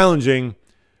be challenging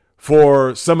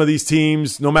for some of these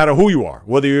teams, no matter who you are,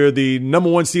 whether you're the number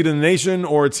 1 seed in the nation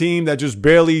or a team that just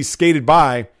barely skated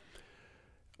by.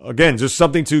 Again, just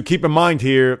something to keep in mind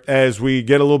here as we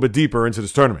get a little bit deeper into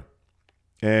this tournament.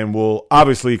 And we'll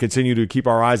obviously continue to keep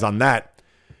our eyes on that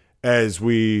as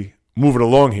we move it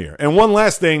along here. And one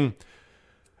last thing,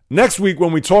 next week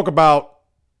when we talk about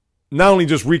not only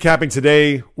just recapping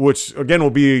today, which again will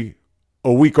be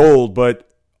a week old, but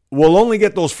we'll only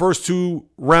get those first 2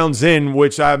 rounds in,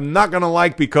 which I'm not going to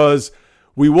like because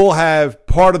we will have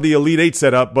part of the Elite Eight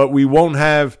set up, but we won't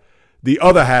have the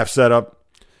other half set up.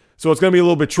 So it's going to be a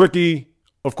little bit tricky.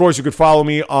 Of course, you could follow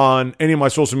me on any of my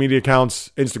social media accounts,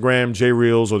 Instagram,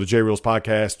 JReels or the JReels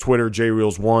Podcast, Twitter,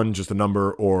 JReels1, just a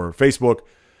number, or Facebook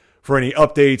for any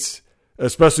updates,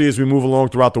 especially as we move along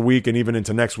throughout the week and even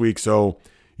into next week. So,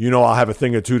 I'll have a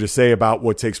thing or two to say about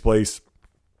what takes place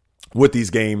with these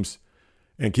games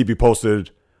and keep you posted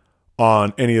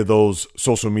on any of those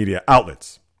social media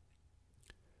outlets.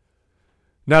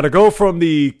 Now, to go from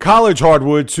the college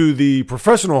hardwood to the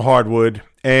professional hardwood,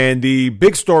 and the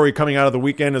big story coming out of the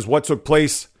weekend is what took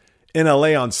place in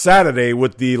LA on Saturday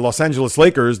with the Los Angeles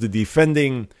Lakers, the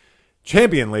defending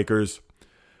champion Lakers,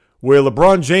 where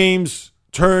LeBron James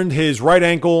turned his right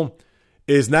ankle,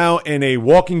 is now in a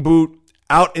walking boot,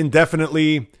 out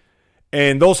indefinitely,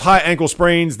 and those high ankle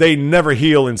sprains, they never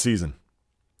heal in season.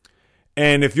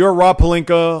 And if you're Rob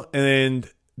Pelinka and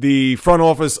the front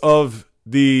office of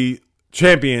the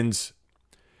champions,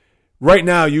 right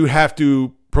now you have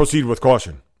to proceed with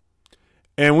caution.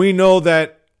 And we know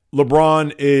that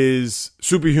LeBron is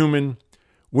superhuman.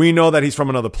 We know that he's from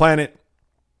another planet.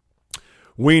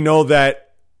 We know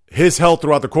that his health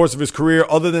throughout the course of his career,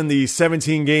 other than the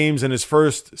 17 games in his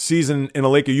first season in a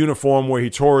Laker uniform where he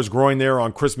tore his groin there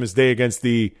on Christmas Day against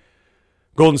the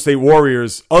Golden State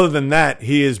Warriors, other than that,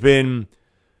 he has been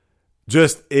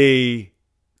just a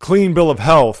clean bill of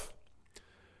health.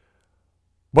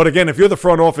 But again, if you're the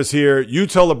front office here, you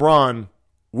tell LeBron,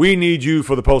 we need you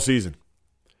for the postseason.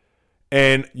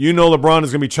 And you know LeBron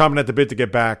is going to be chomping at the bit to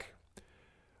get back.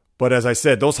 But as I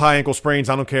said, those high ankle sprains,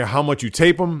 I don't care how much you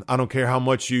tape them. I don't care how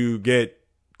much you get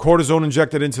cortisone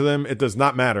injected into them. It does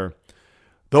not matter.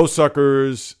 Those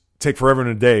suckers take forever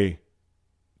and a day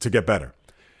to get better.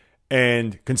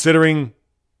 And considering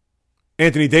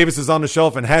Anthony Davis is on the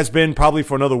shelf and has been probably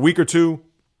for another week or two,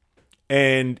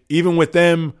 and even with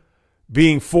them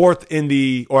being fourth in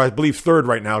the, or I believe third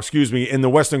right now, in the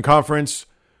Western Conference,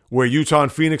 where Utah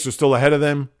and Phoenix are still ahead of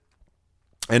them,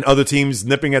 and other teams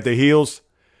nipping at their heels,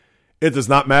 it does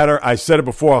not matter. I said it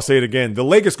before, I'll say it again. The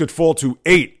Lakers could fall to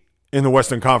 8 in the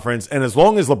Western Conference, and as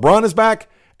long as LeBron is back,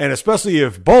 and especially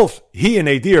if both he and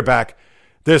AD are back,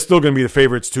 they're still going to be the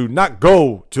favorites to not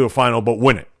go to a final, but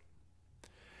win it.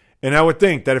 And I would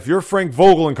think that if you're Frank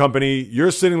Vogel and company, you're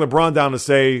sitting LeBron down to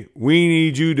say, we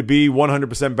need you to be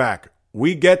 100% back.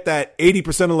 We get that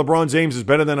 80% of LeBron James is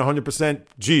better than 100%.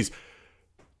 Geez,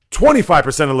 25%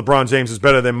 of LeBron James is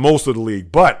better than most of the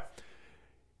league. But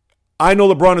I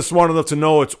know LeBron is smart enough to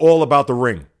know it's all about the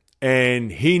ring.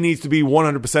 And he needs to be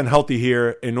 100% healthy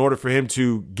here in order for him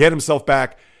to get himself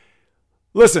back.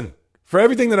 Listen, for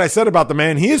everything that I said about the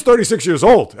man, he is 36 years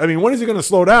old. I mean, when is he going to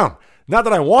slow down? Not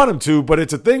that I want him to, but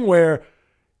it's a thing where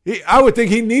I would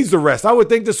think he needs the rest. I would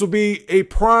think this will be a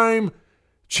prime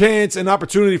chance and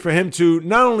opportunity for him to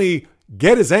not only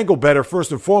get his ankle better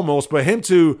first and foremost, but him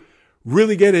to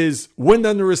really get his wind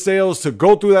under his sails to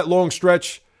go through that long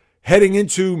stretch heading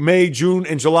into May, June,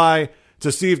 and July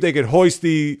to see if they could hoist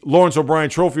the Lawrence O'Brien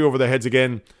Trophy over their heads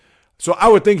again. So I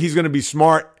would think he's going to be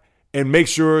smart and make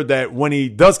sure that when he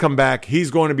does come back,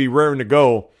 he's going to be raring to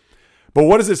go. But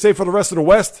what does it say for the rest of the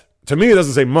West? To me, it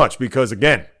doesn't say much because,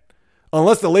 again,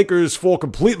 unless the Lakers fall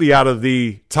completely out of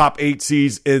the top 8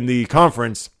 seeds in the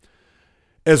conference,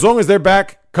 as long as they're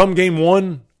back come game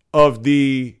 1 of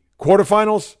the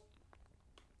quarterfinals,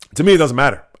 to me, it doesn't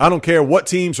matter. I don't care what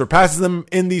team surpasses them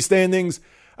in these standings.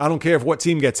 I don't care if what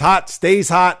team gets hot, stays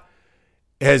hot,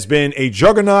 has been a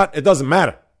juggernaut. It doesn't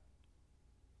matter.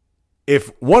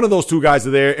 If one of those two guys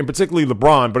are there, and particularly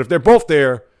LeBron, but if they're both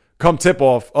there come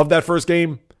tip-off of that first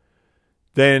game,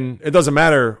 then it doesn't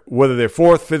matter whether they're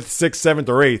 4th, 5th, 6th, 7th,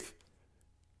 or 8th.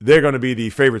 They're going to be the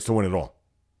favorites to win it all.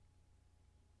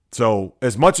 So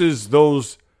as much as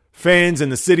those fans in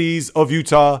the cities of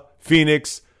Utah,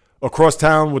 Phoenix, across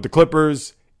town with the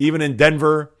Clippers, even in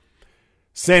Denver,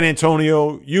 San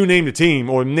Antonio, you name the team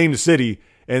or name the city,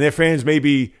 and their fans may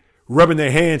be rubbing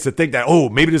their hands to think that, oh,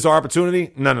 maybe this is our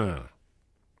opportunity. No.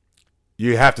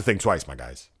 You have to think twice, my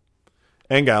guys.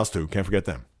 And gals, too. Can't forget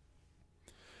them.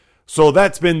 So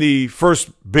that's been the first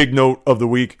big note of the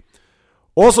week.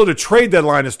 Also, the trade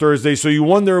deadline is Thursday, so you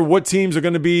wonder what teams are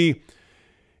going to be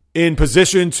in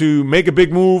position to make a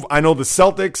big move. I know the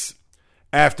Celtics,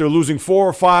 after losing 4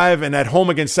 or 5 and at home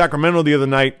against Sacramento the other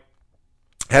night,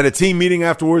 had a team meeting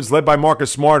afterwards led by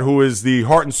Marcus Smart, who is the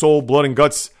heart and soul, blood and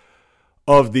guts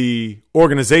of the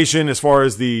organization as far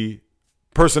as the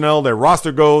personnel, their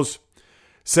roster goes.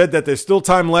 Said that there's still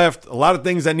time left, a lot of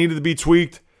things that needed to be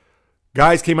tweaked.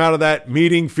 Guys came out of that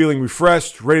meeting feeling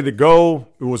refreshed, ready to go.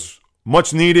 It was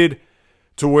much needed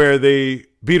to where they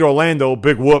beat Orlando,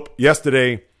 big whoop,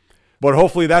 yesterday. But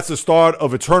hopefully that's the start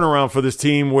of a turnaround for this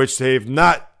team, which they've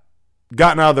not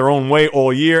gotten out of their own way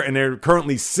all year, and they're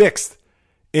currently 6th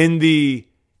in the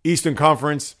Eastern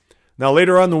Conference. Now,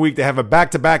 later on in the week, they have a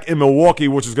back-to-back in Milwaukee,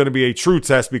 which is going to be a true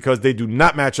test because they do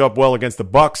not match up well against the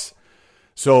Bucks.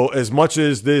 So as much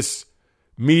as this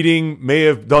meeting may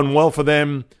have done well for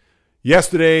them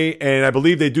yesterday, and I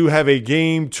believe they do have a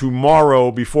game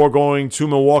tomorrow before going to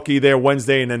Milwaukee there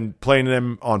Wednesday and then playing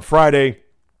them on Friday.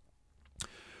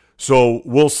 So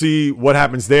we'll see what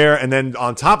happens there. And then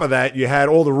on top of that, you had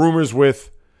all the rumors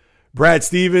with Brad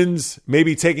Stevens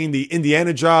maybe taking the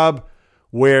Indiana job,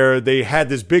 where they had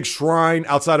this big shrine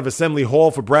outside of Assembly Hall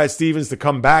for Brad Stevens to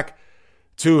come back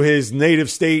to his native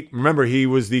state. Remember, he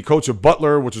was the coach of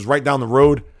Butler, which is right down the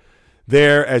road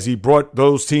there, as he brought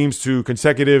those teams to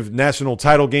consecutive national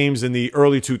title games in the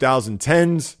early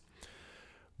 2010s.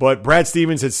 But Brad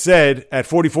Stevens had said at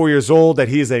 44 years old that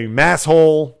he is a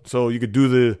masshole. So you could do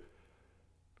the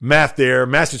math there.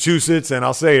 Massachusetts, and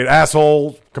I'll say it,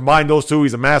 asshole. Combine those two,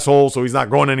 he's a masshole, so he's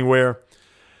not going anywhere.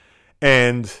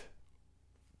 And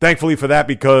thankfully for that,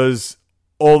 because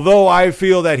although I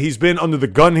feel that he's been under the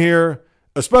gun here,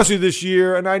 especially this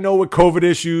year, and I know with COVID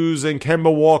issues and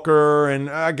Kemba Walker, and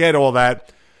I get all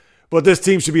that, but this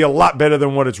team should be a lot better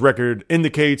than what its record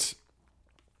indicates.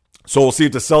 So we'll see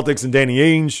if the Celtics and Danny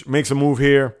Ainge makes a move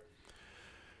here.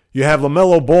 You have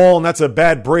LaMelo Ball, and that's a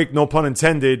bad break, no pun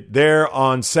intended, there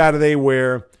on Saturday,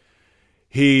 where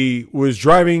he was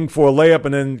driving for a layup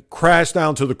and then crashed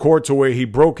down to the court to where he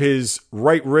broke his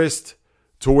right wrist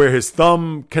to where his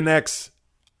thumb connects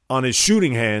on his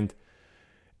shooting hand.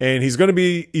 And he's going to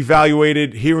be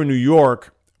evaluated here in New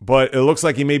York, but it looks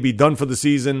like he may be done for the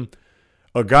season.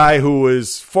 A guy who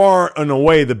is far and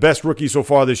away the best rookie so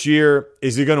far this year.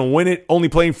 Is he going to win it? Only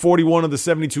playing 41 of the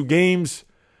 72 games.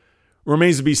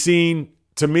 Remains to be seen.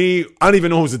 To me, I don't even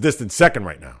know who's a distant second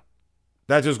right now.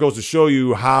 That just goes to show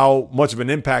you how much of an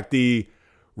impact the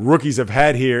rookies have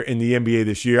had here in the NBA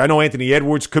this year. I know Anthony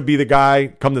Edwards could be the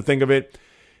guy, come to think of it.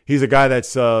 He's a guy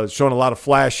that's shown a lot of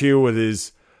flash here with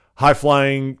his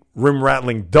high-flying,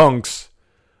 rim-rattling dunks.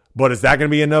 But is that going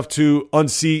to be enough to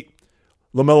unseat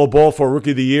LaMelo Ball for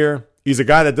Rookie of the Year? He's a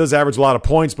guy that does average a lot of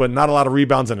points, but not a lot of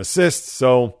rebounds and assists.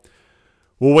 So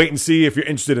we'll wait and see if you're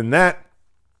interested in that.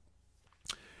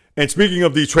 And speaking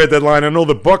of the trade deadline, I know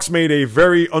the Bucks made a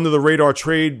very under-the-radar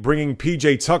trade bringing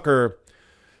P.J. Tucker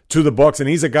to the Bucks. And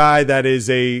he's a guy that is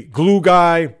a glue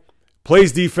guy,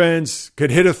 plays defense,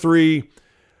 could hit a three.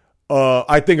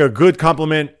 I think a good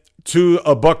compliment to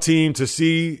a Buck team to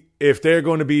see if they're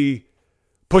going to be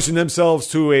pushing themselves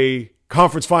to a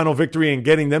conference final victory and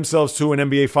getting themselves to an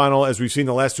NBA final. As we've seen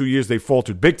the last 2 years, they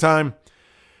faltered big time.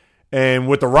 And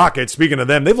with the Rockets, speaking of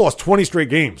them, they've lost 20 straight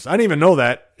games. I didn't even know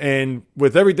that. And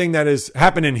with everything that has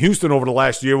happened in Houston over the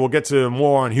last year, we'll get to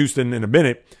more on Houston in a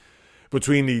minute,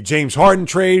 between the James Harden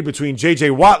trade, between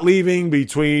J.J. Watt leaving,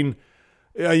 between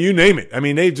you name it. I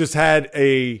mean, they've just had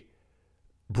a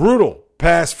brutal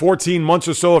past 14 months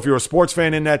or so if you're a sports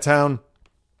fan in that town.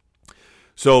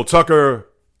 So Tucker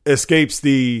escapes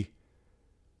the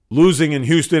losing in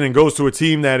Houston and goes to a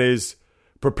team that is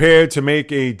prepared to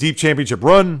make a deep championship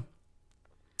run.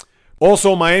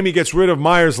 Also, Miami gets rid of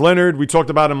Myers Leonard. We talked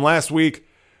about him last week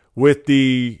with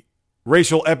the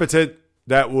racial epithet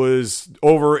that was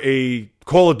over a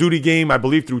Call of Duty game, I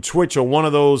believe through Twitch or one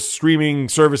of those streaming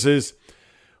services,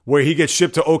 where he gets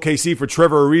shipped to OKC for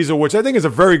Trevor Ariza, which I think is a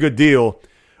very good deal.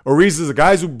 Ariza is a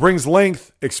guy who brings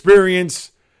length,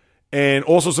 experience, and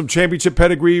also some championship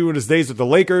pedigree in his days with the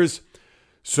Lakers.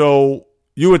 So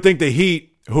you would think the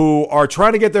Heat, who are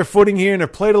trying to get their footing here and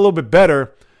have played a little bit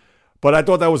better, but I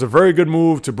thought that was a very good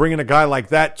move to bring in a guy like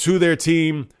that to their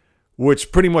team,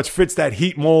 which pretty much fits that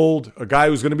Heat mold, a guy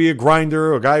who's going to be a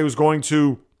grinder, a guy who's going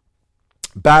to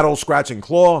battle, scratch, and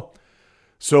claw.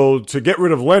 So to get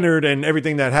rid of Leonard and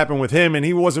everything that happened with him, and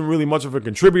he wasn't really much of a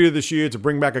contributor this year, to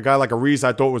bring back a guy like Ariza,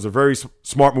 I thought was a very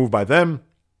smart move by them.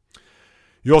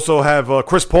 You also have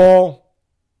Chris Paul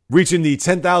reaching the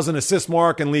 10,000 assist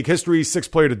mark in league history,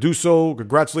 sixth player to do so.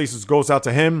 Congratulations goes out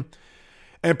to him.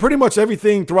 And pretty much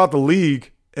everything throughout the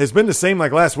league has been the same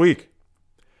like last week.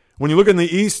 When you look in the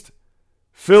East,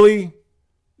 Philly,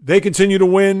 they continue to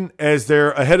win as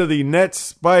they're ahead of the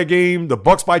Nets by a game, the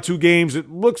Bucks by 2 games.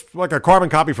 It looks like a carbon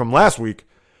copy from last week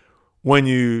when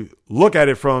you look at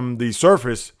it from the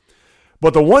surface.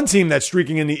 But the one team that's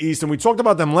streaking in the East, and we talked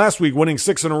about them last week, winning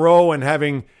 6 in a row and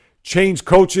having changed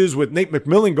coaches with Nate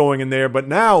McMillan going in there. But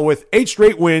now with 8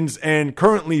 straight wins and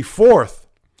currently 4th,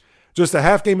 just a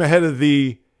half game ahead of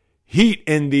the Heat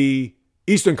in the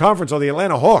Eastern Conference, are the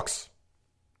Atlanta Hawks.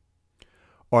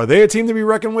 Are they a team to be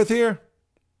reckoned with here?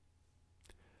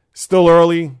 Still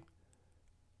early.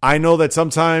 I know that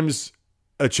sometimes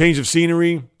a change of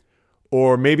scenery,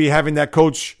 or maybe having that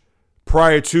coach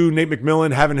prior to Nate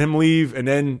McMillan, having him leave and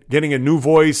then getting a new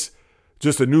voice,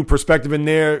 just a new perspective in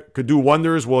there, could do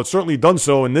wonders. Well, it's certainly done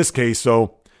so in this case.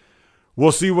 So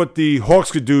we'll see what the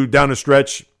Hawks could do down the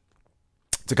stretch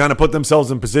to kind of put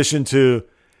themselves in position to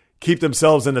keep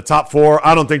themselves in the top 4.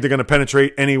 I don't think they're going to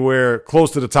penetrate anywhere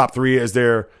close to the top 3, as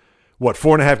they're,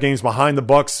 4.5 games behind the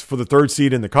Bucks for the 3rd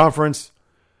seed in the conference.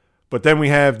 But then we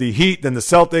have the Heat, then the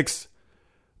Celtics,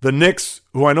 the Knicks,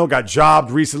 who I know got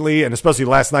jobbed recently, and especially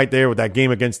last night there with that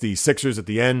game against the Sixers at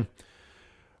the end.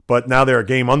 But now they're a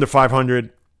game under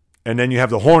 500. And then you have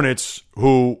the Hornets,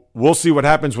 who we'll see what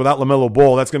happens without LaMelo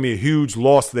Ball. That's going to be a huge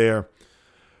loss there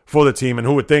for the team. And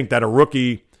who would think that a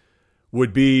rookie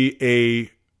would be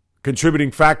a contributing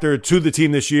factor to the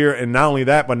team this year? And not only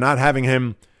that, but not having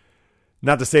him,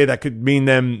 not to say that could mean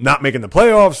them not making the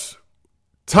playoffs.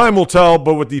 Time will tell,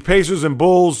 but with the Pacers and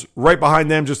Bulls right behind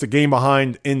them, just a game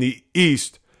behind in the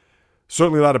East,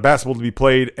 certainly a lot of basketball to be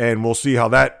played, and we'll see how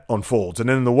that unfolds. And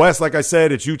then in the West, like I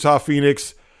said, it's Utah,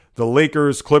 Phoenix, the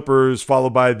Lakers, Clippers,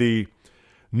 followed by the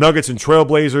Nuggets and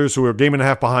Trailblazers, who are a game and a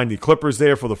half behind the Clippers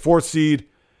there for the 4th seed,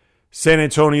 San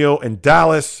Antonio and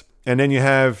Dallas. And then you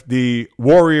have the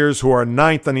Warriors, who are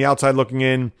 9th on the outside looking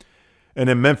in, and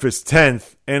then Memphis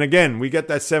 10th. And again, we get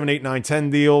that 7, 8, 9, 10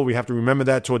 deal. We have to remember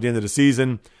that toward the end of the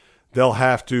season. They'll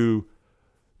have to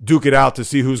duke it out to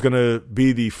see who's going to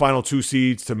be the final 2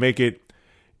 seeds to make it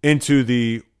into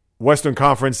the Western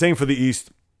Conference. Same for the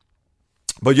East.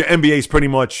 But your NBA is pretty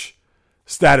much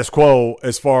status quo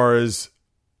as far as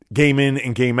game in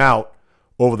and game out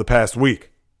over the past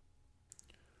week.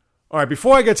 All right,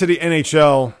 before I get to the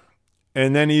NHL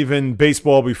and then even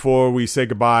baseball before we say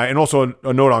goodbye, and also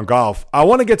a note on golf, I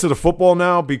want to get to the football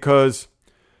now because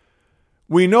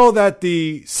we know that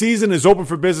the season is open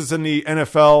for business in the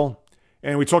NFL,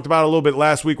 and we talked about it a little bit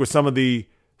last week with some of the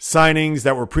signings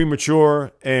that were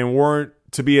premature and weren't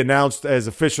to be announced as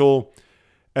official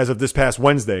as of this past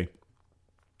Wednesday.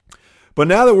 But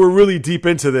now that we're really deep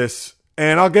into this,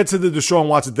 and I'll get to the Deshaun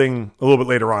Watson thing a little bit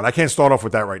later on. I can't start off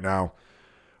with that right now.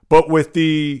 But with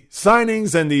the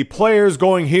signings and the players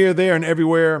going here, there, and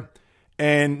everywhere,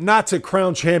 and not to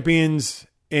crown champions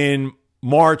in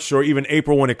March or even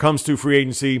April when it comes to free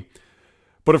agency,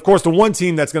 but of course the one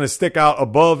team that's going to stick out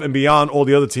above and beyond all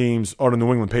the other teams are the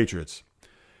New England Patriots.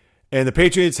 And the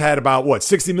Patriots had about,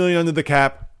 $60 million under the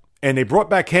cap. And they brought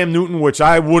back Cam Newton, which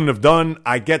I wouldn't have done.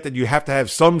 I get that you have to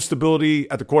have some stability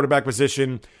at the quarterback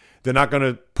position. They're not going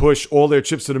to push all their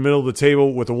chips to the middle of the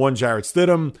table with the one Jarrett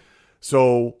Stidham.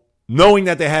 So knowing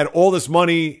that they had all this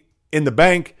money in the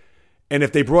bank, and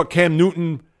if they brought Cam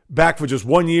Newton back for just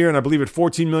 1 year, and I believe at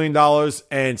 $14 million,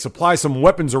 and supply some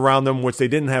weapons around them, which they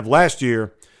didn't have last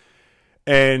year,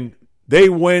 and they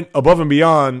went above and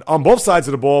beyond on both sides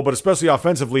of the ball, but especially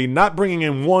offensively, not bringing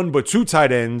in 1 but 2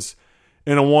 tight ends,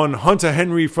 and a one Hunter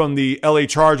Henry from the LA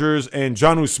Chargers and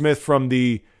Jonnu Smith from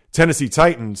the Tennessee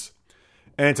Titans.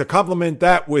 And to complement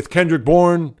that with Kendrick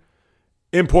Bourne,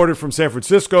 imported from San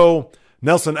Francisco,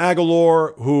 Nelson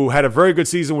Aguilar, who had a very good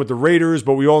season with the Raiders,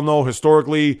 but we all know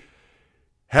historically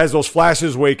has those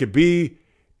flashes where he could be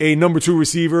a number 2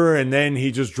 receiver, and then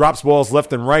he just drops balls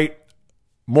left and right,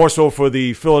 more so for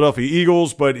the Philadelphia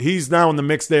Eagles, but he's now in the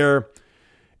mix there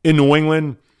in New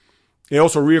England. They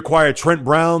also reacquired Trent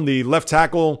Brown, the left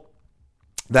tackle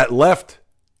that left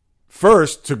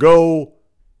first to go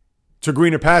to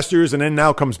greener pastures and then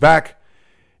now comes back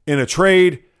in a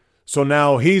trade. So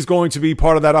now he's going to be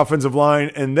part of that offensive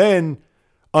line. And then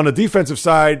on the defensive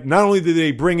side, not only did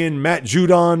they bring in Matt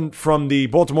Judon from the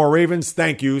Baltimore Ravens,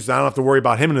 thank you, so I don't have to worry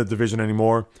about him in the division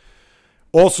anymore.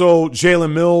 Also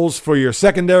Jalen Mills for your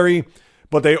secondary.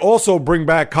 But they also bring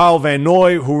back Kyle Van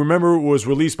Noy, who, remember, was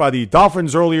released by the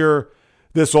Dolphins earlier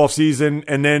this offseason.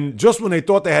 And then just when they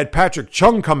thought they had Patrick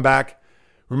Chung come back,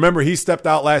 remember, he stepped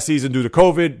out last season due to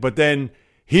COVID, but then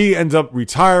he ends up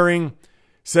retiring,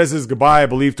 says his goodbye, I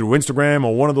believe, through Instagram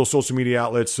or one of those social media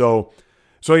outlets. So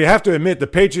you have to admit the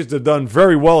Patriots have done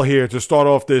very well here to start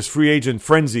off this free agent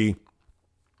frenzy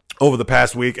over the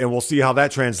past week, and we'll see how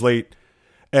that translates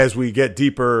as we get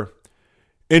deeper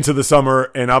into the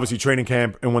summer and obviously training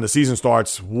camp and when the season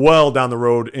starts well down the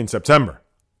road in September.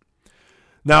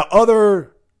 Now,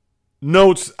 other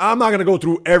notes, I'm not going to go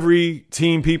through every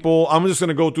team, people. I'm just going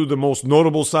to go through the most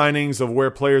notable signings of where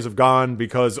players have gone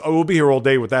because we'll be here all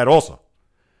day with that also.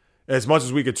 As much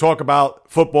as we could talk about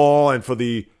football and for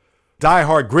the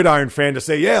diehard gridiron fan to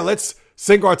say, yeah, let's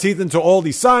sink our teeth into all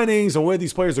these signings and where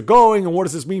these players are going and what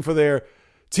does this mean for their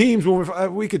teams.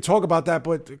 We could talk about that,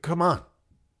 but come on.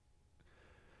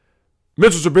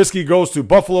 Mitchell Trubisky goes to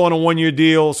Buffalo on a 1-year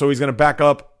deal, so he's going to back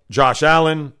up Josh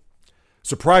Allen.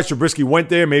 Surprised Trubisky went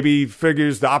there. Maybe he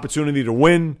figures the opportunity to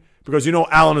win because,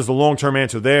 Allen is the long-term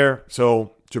answer there.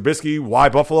 So Trubisky, why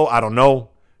Buffalo? I don't know.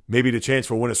 Maybe the chance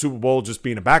for win a Super Bowl just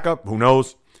being a backup. Who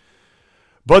knows?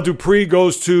 Bud Dupree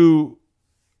goes to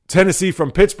Tennessee from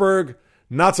Pittsburgh.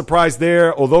 Not surprised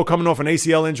there. Although coming off an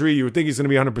ACL injury, you would think he's going to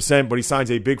be 100%, but he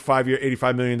signs a big 5-year,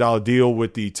 $85 million deal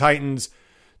with the Titans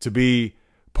to be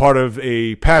part of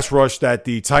a pass rush that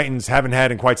the Titans haven't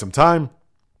had in quite some time.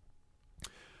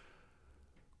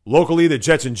 Locally, the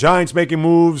Jets and Giants making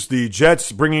moves. The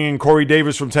Jets bringing in Corey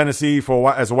Davis from Tennessee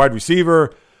as a wide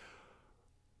receiver.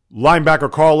 Linebacker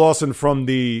Carl Lawson from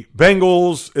the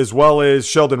Bengals, as well as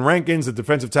Sheldon Rankins, the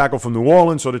defensive tackle from New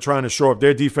Orleans. So they're trying to shore up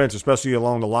their defense, especially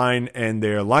along the line and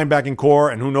their linebacking core.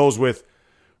 And who knows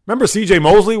remember CJ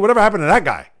Mosley? Whatever happened to that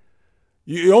guy?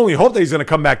 You only hope that he's going to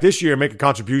come back this year and make a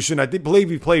contribution. I believe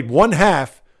he played one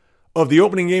half of the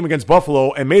opening game against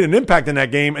Buffalo and made an impact in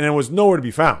that game, and then was nowhere to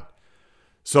be found.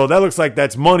 So that looks like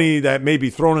that's money that may be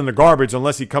thrown in the garbage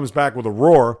unless he comes back with a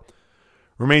roar.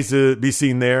 Remains to be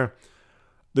seen there.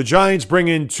 The Giants bring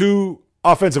in 2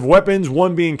 offensive weapons,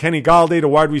 one being Kenny Galladay, the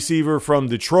wide receiver from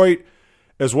Detroit,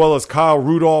 as well as Kyle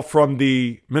Rudolph from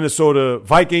the Minnesota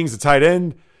Vikings, the tight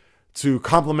end, to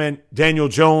complement Daniel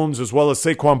Jones, as well as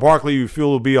Saquon Barkley, who feel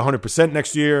will be 100%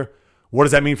 next year. What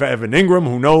does that mean for Evan Ingram?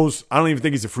 Who knows? I don't even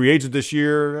think he's a free agent this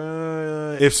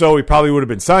year. If so, he probably would have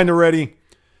been signed already.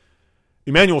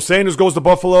 Emmanuel Sanders goes to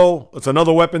Buffalo. That's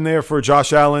another weapon there for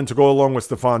Josh Allen to go along with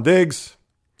Stephon Diggs.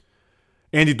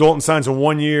 Andy Dalton signs a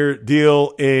 1-year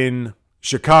deal in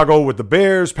Chicago with the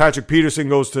Bears. Patrick Peterson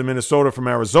goes to Minnesota from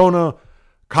Arizona.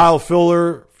 Kyle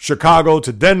Fuller, Chicago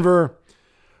to Denver.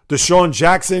 Deshaun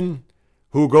Jackson,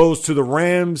 who goes to the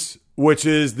Rams, which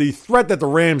is the threat that the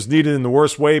Rams needed in the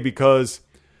worst way because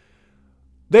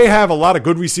they have a lot of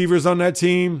good receivers on that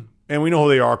team, and we know who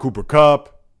they are. Cooper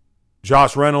Kupp,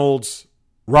 Josh Reynolds,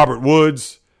 Robert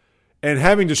Woods. And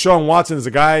having Deshaun Watson is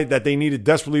a guy that they needed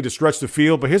desperately to stretch the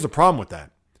field. But here's the problem with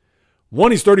that. One,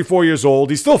 he's 34 years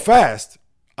old. He's still fast.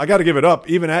 I got to give it up,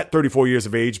 even at 34 years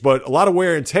of age. But a lot of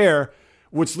wear and tear,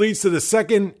 which leads to the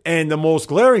second and the most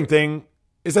glaring thing,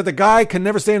 is that the guy can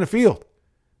never stay in the field.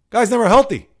 Guy's never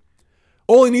healthy.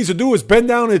 All he needs to do is bend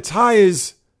down and tie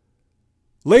his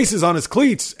laces on his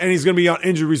cleats, and he's going to be on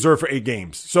injured reserve for 8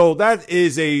 games. So that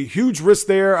is a huge risk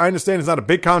there. I understand it's not a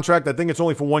big contract. I think it's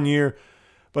only for 1 year.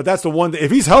 But that's the one.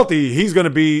 If he's healthy, he's going to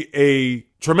be a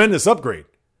tremendous upgrade.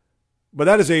 But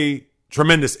that is a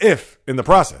tremendous if in the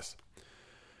process.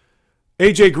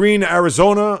 A.J. Green,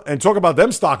 Arizona, and talk about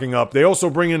them stocking up. They also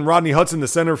bring in Rodney Hudson, the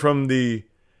center from the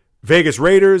Vegas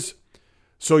Raiders.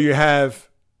 So you have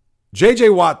J.J.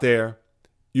 Watt there.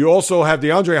 You also have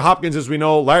DeAndre Hopkins, as we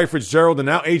know, Larry Fitzgerald, and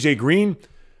now A.J. Green.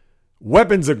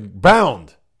 Weapons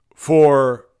abound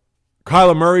for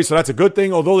Kyler Murray, so that's a good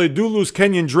thing. Although they do lose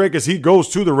Kenyon Drake as he goes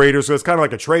to the Raiders, so it's kind of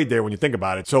like a trade there when you think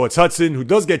about it. So it's Hudson, who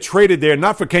does get traded there,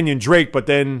 not for Kenyon Drake, but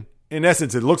then in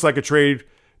essence it looks like a trade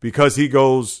because he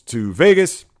goes to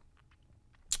Vegas.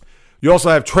 You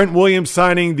also have Trent Williams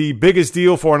signing the biggest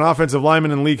deal for an offensive lineman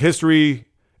in league history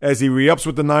as he re-ups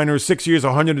with the Niners. 6 years,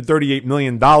 $138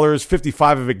 million,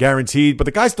 55 of it guaranteed, but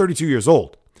the guy's 32 years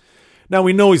old. Now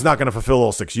we know he's not going to fulfill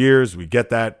all 6 years. We get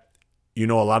that. You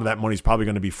know, a lot of that money is probably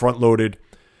going to be front-loaded.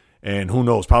 And who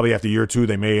knows, probably after a year or two,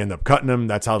 they may end up cutting him.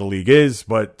 That's how the league is.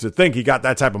 But to think he got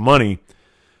that type of money,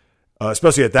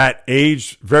 especially at that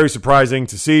age, very surprising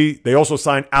to see. They also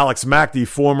signed Alex Mack, the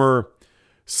former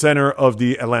center of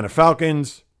the Atlanta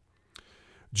Falcons.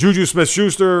 Juju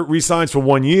Smith-Schuster re-signs for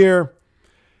 1 year.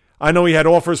 I know he had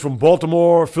offers from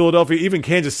Baltimore, Philadelphia, even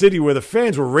Kansas City, where the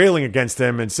fans were railing against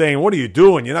him and saying, what are you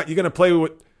doing? You're going to play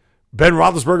with Ben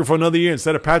Roethlisberger for another year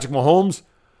instead of Patrick Mahomes?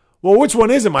 Well, which one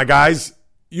is it, my guys?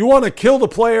 You want to kill the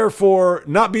player for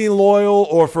not being loyal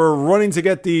or for running to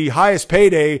get the highest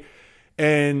payday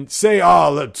and say,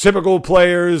 oh, the typical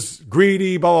players,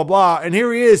 greedy, blah, blah, blah. And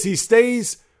here he is. He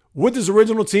stays with his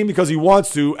original team because he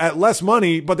wants to at less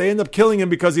money, but they end up killing him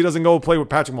because he doesn't go play with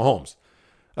Patrick Mahomes.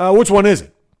 Which one is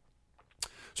it?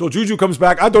 So Juju comes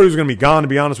back. I thought he was going to be gone, to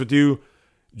be honest with you.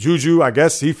 Juju, I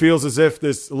guess he feels as if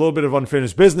there's a little bit of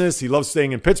unfinished business. He loves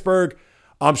staying in Pittsburgh.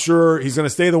 I'm sure he's going to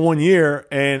stay the 1 year,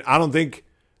 and I don't think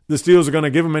the Steelers are going to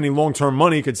give him any long-term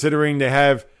money considering they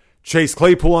have Chase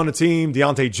Claypool on the team,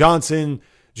 Deontay Johnson,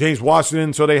 James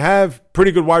Washington. So they have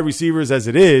pretty good wide receivers as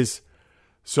it is.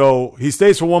 So he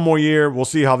stays for 1 more year. We'll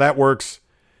see how that works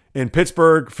in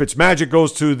Pittsburgh. Fitzmagic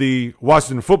goes to the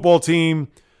Washington football team.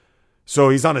 So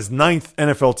he's on his 9th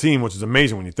NFL team, which is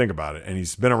amazing when you think about it. And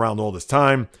he's been around all this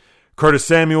time. Curtis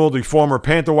Samuel, the former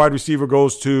Panther wide receiver,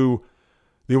 goes to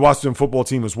the Washington football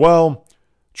team as well.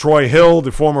 Troy Hill,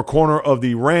 the former corner of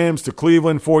the Rams, to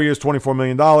Cleveland, 4 years, $24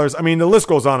 million. I mean, the list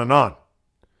goes on and on.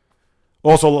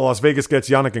 Also, Las Vegas gets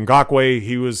Yannick Ngakoue.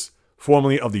 He was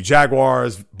formerly of the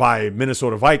Jaguars, by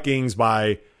Minnesota Vikings,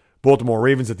 by Baltimore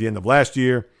Ravens at the end of last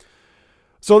year.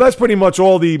 So that's pretty much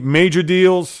all the major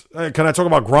deals. Can I talk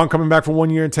about Gronk coming back for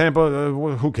 1 year in Tampa?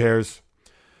 Who cares?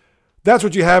 That's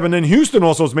what you have. And then Houston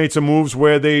also has made some moves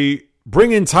where they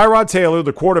bring in Tyrod Taylor,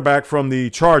 the quarterback from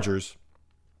the Chargers.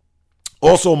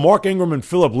 Also, Mark Ingram and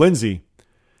Phillip Lindsay.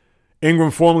 Ingram,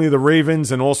 formerly of the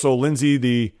Ravens, and also Lindsay,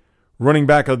 the running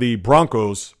back of the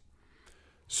Broncos.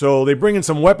 So they bring in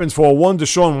some weapons for one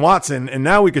Deshaun Watson, and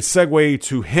now we could segue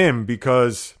to him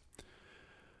because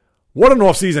what an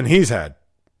offseason he's had.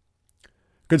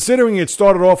 Considering it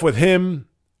started off with him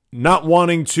not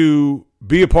wanting to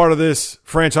be a part of this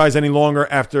franchise any longer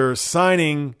after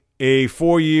signing a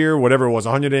 4-year, whatever it was,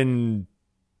 $150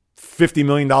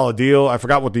 million deal. I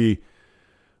forgot what the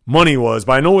money was,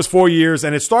 but I know it was 4 years,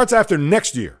 and it starts after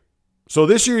next year. So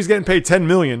this year he's getting paid $10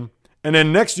 million, and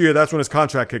then next year that's when his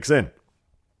contract kicks in.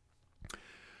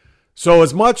 So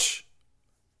as much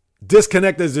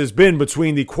disconnect as there's been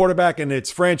between the quarterback and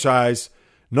its franchise,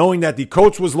 knowing that the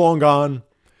coach was long gone,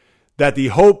 that the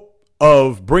hope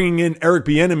of bringing in Eric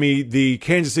Bieniemy, the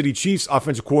Kansas City Chiefs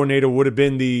offensive coordinator, would have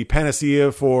been the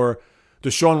panacea for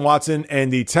Deshaun Watson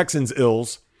and the Texans'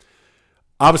 ills.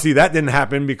 Obviously, that didn't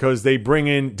happen because they bring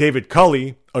in David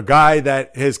Culley, a guy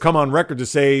that has come on record to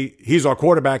say he's our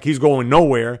quarterback, he's going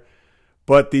nowhere.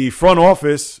 But the front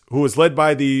office, who is led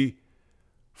by the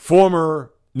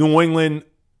former New England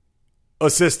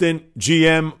assistant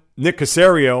GM Nick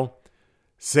Caserio,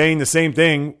 saying the same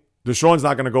thing, Deshaun's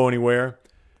not going to go anywhere.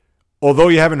 Although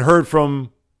you haven't heard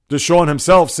from Deshaun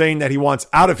himself saying that he wants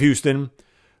out of Houston,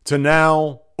 to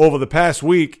now, over the past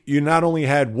week, you not only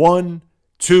had 1,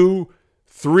 2,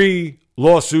 3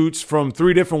 lawsuits from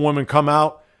 3 different women come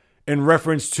out in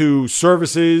reference to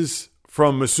services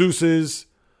from masseuses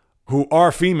who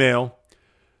are female.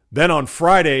 Then on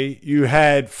Friday, you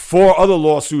had 4 other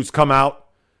lawsuits come out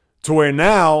to where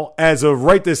now, as of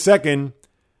right this second,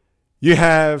 you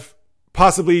have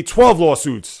possibly 12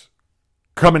 lawsuits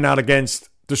coming out against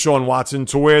Deshaun Watson,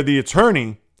 to where the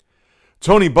attorney,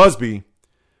 Tony Busby,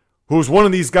 who's one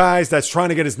of these guys that's trying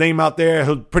to get his name out there,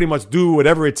 he'll pretty much do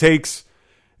whatever it takes.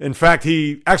 In fact,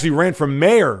 he actually ran for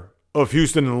mayor of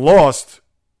Houston and lost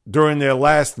during their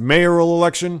last mayoral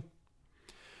election.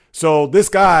 So this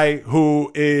guy,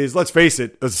 who is, let's face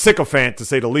it, a sycophant to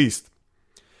say the least,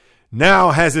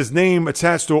 now has his name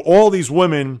attached to all these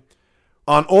women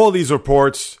on all these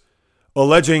reports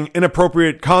alleging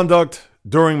inappropriate conduct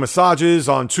during massages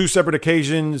on 2 separate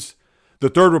occasions. The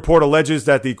third report alleges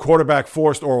that the quarterback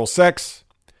forced oral sex.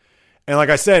 And like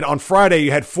I said, on Friday,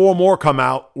 you had 4 more come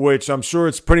out, which I'm sure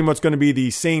it's pretty much going to be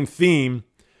the same theme.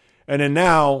 And then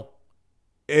now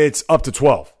it's up to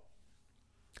 12.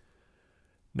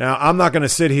 Now, I'm not going to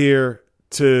sit here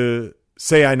to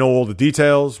say I know all the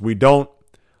details. We don't.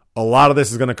 A lot of this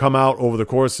is going to come out over the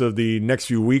course of the next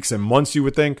few weeks and months, you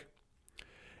would think.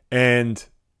 And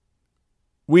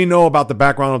we know about the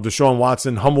background of Deshaun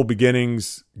Watson, humble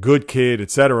beginnings, good kid,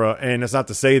 etc. And it's not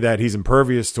to say that he's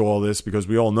impervious to all this, because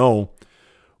we all know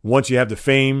once you have the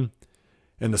fame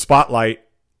and the spotlight,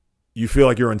 you feel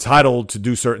like you're entitled to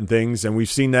do certain things. And we've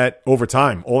seen that over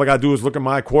time. All I got to do is look at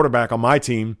my quarterback on my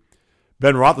team,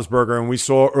 Ben Roethlisberger, and we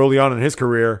saw early on in his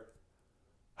career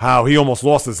how he almost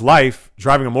lost his life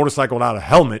driving a motorcycle without a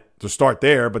helmet, to start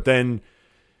there. But then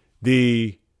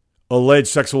the alleged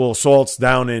sexual assaults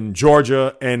down in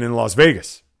Georgia and in Las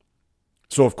Vegas.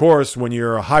 So, of course, when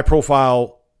you're a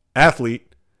high-profile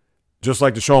athlete, just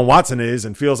like Deshaun Watson is,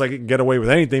 and feels like he can get away with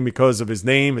anything because of his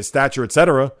name, his stature,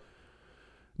 etc.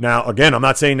 Now, again, I'm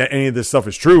not saying that any of this stuff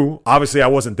is true. Obviously, I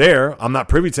wasn't there. I'm not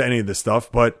privy to any of this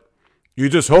stuff, but you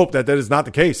just hope that that is not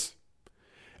the case.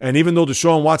 And even though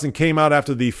Deshaun Watson came out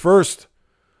after the first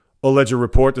alleged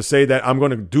report to say that I'm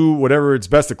going to do whatever it's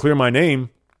best to clear my name,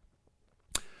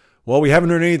 well, we haven't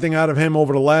heard anything out of him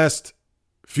over the last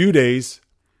few days.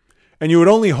 And you would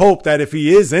only hope that if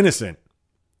he is innocent,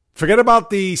 forget about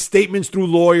the statements through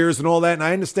lawyers and all that. And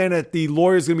I understand that the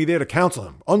lawyer is going to be there to counsel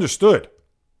him. Understood.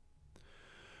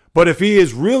 But if he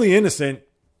is really innocent,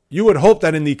 you would hope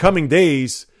that in the coming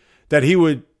days that he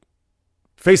would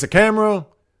face a camera,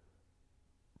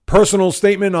 personal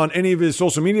statement on any of his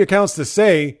social media accounts to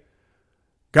say,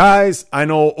 guys, I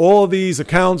know all of these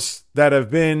accounts that have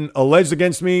been alleged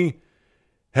against me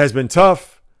has been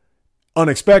tough,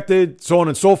 unexpected, so on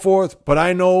and so forth. But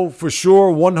I know for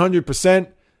sure 100%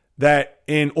 that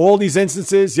in all these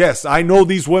instances, yes, I know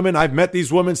these women. I've met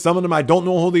these women. Some of them I don't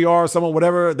know who they are. Some of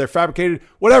whatever, they're fabricated,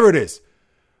 whatever it is.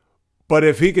 But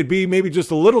if he could be maybe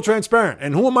just a little transparent,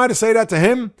 and who am I to say that to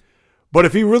him? But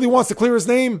if he really wants to clear his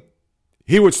name,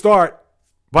 he would start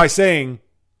by saying,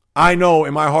 I know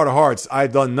in my heart of hearts,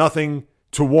 I've done nothing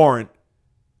to warrant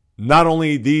not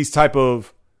only these type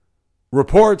of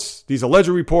reports, these alleged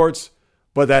reports,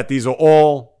 but that these are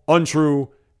all untrue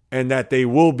and that they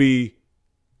will be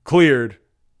cleared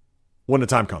when the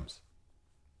time comes.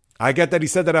 I get that he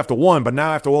said that after one, but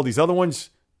now after all these other ones,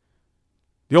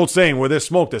 the old saying, where there's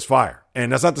smoke, there's fire.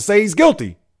 And that's not to say he's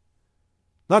guilty.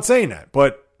 Not saying that,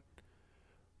 but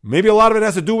maybe a lot of it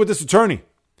has to do with this attorney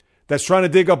that's trying to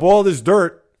dig up all this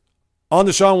dirt on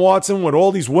Deshaun Watson with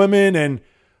all these women. And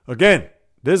again,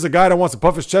 there's a guy that wants to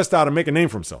puff his chest out and make a name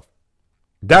for himself.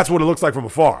 That's what it looks like from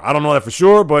afar. I don't know that for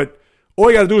sure, but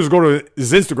all you got to do is go to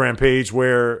his Instagram page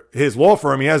where his law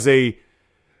firm, he has I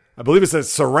believe it's a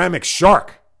ceramic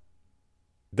shark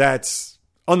that's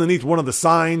underneath one of the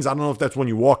signs. I don't know if that's when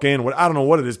you walk in. I don't know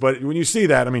what it is, but when you see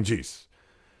that, I mean, geez.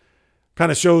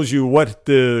 Kind of shows you what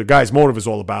the guy's motive is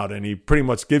all about, and he pretty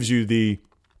much gives you the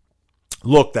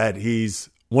look that he's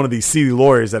one of these seedy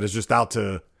lawyers that is just out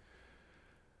to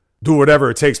do whatever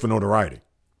it takes for notoriety.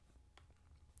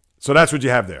 So that's what you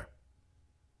have there.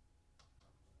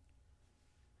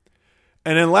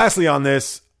 And then lastly on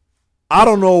this, I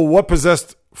don't know what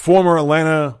possessed former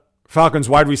Atlanta Falcons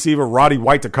wide receiver Roddy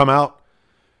White to come out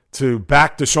to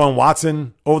back Deshaun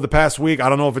Watson over the past week. I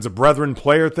don't know if it's a brethren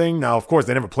player thing. Now, of course,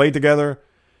 they never played together.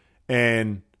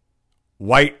 And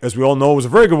White, as we all know, was a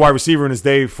very good wide receiver in his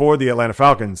day for the Atlanta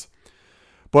Falcons.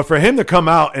 But for him to come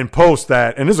out and post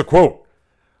that, and this is a quote,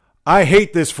 "I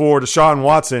hate this for Deshaun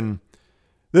Watson.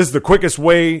 This is the quickest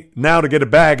way now to get a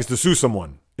bag is to sue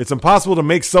someone. It's impossible to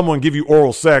make someone give you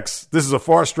oral sex. This is a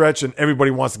far stretch and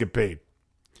everybody wants to get paid."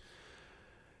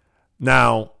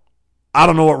 Now, I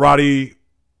don't know what Roddy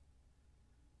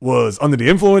was under the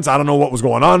influence. I don't know what was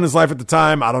going on in his life at the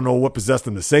time. I don't know what possessed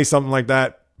him to say something like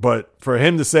that. But for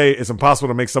him to say it's impossible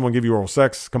to make someone give you oral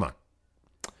sex, come on.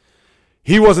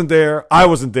 He wasn't there. I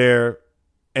wasn't there.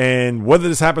 And whether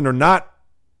this happened or not,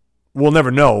 we'll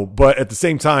never know. But at the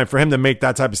same time, for him to make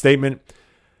that type of statement,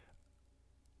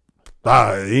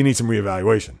 he needs some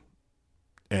reevaluation.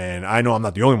 And I know I'm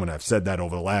not the only one that have said that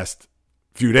over the last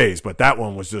few days, but that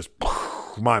one was just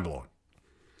mind-blowing.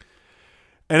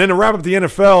 And then to wrap up the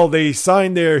NFL, they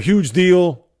signed their huge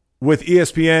deal with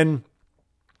ESPN.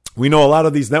 We know a lot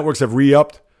of these networks have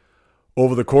re-upped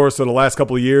over the course of the last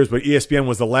couple of years, but ESPN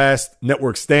was the last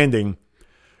network standing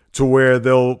to where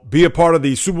they'll be a part of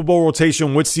the Super Bowl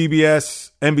rotation with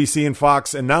CBS, NBC, and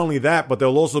Fox. And not only that, but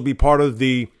they'll also be part of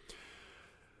the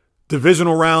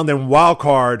divisional round and wild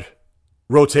card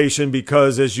rotation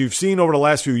because as you've seen over the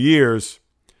last few years,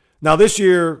 now this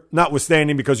year,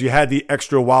 notwithstanding because you had the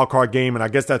extra wild card game, and I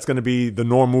guess that's going to be the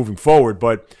norm moving forward,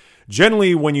 but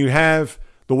generally when you have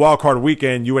the wild card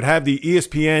weekend, you would have the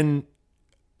ESPN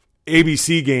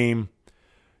ABC game,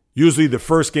 usually the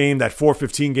first game, that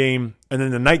 4:15 game, and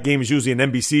then the night game is usually an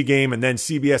NBC game, and then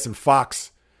CBS and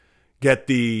Fox get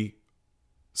the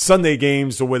Sunday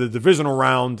games. So with the divisional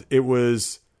round, it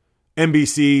was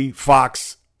NBC,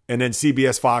 Fox, and then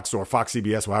CBS, Fox, or Fox,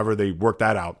 CBS, however they work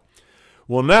that out.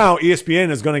 Well, now ESPN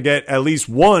is going to get at least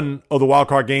one of the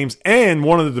wildcard games and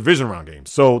one of the division round games.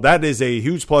 So that is a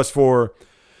huge plus for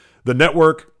the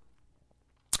network.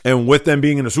 And with them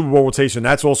being in the Super Bowl rotation,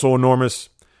 that's also enormous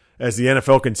as the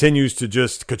NFL continues to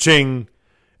just ka-ching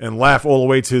and laugh all the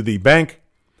way to the bank.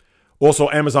 Also,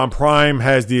 Amazon Prime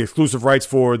has the exclusive rights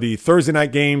for the Thursday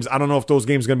night games. I don't know if those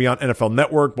games are going to be on NFL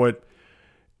Network, but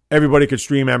everybody could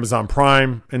stream Amazon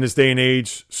Prime in this day and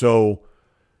age. So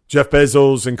Jeff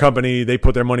Bezos and company, they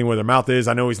put their money where their mouth is.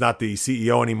 I know he's not the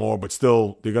CEO anymore, but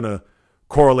still they're going to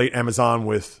correlate Amazon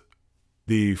with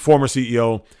the former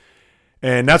CEO.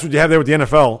 And that's what you have there with the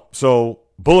NFL. So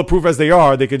bulletproof as they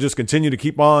are, they could just continue to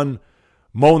keep on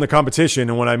mowing the competition.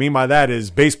 And what I mean by that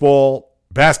is baseball,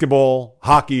 basketball,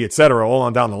 hockey, etc., all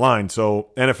on down the line.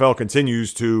 So NFL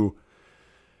continues to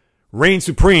reign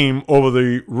supreme over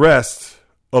the rest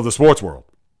of the sports world.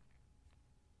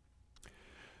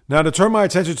 Now, to turn my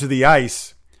attention to the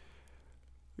ice,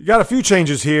 you got a few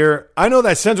changes here. I know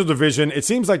that Central Division, it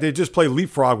seems like they just play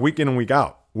leapfrog week in and week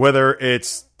out. Whether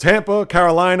it's Tampa,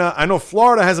 Carolina, I know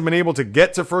Florida hasn't been able to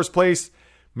get to first place.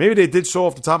 Maybe they did so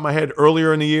off the top of my head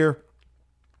earlier in the year.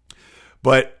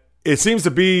 But it seems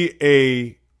to be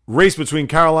a race between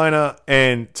Carolina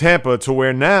and Tampa to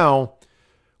where now,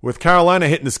 with Carolina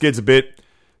hitting the skids a bit,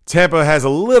 Tampa has a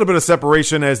little bit of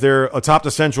separation as they're atop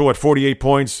the Central at 48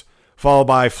 points, followed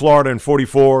by Florida in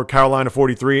 44, Carolina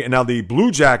 43, and now the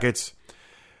Blue Jackets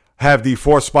have the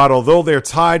fourth spot, although they're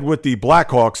tied with the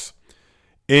Blackhawks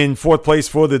in fourth place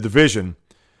for the division.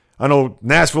 I know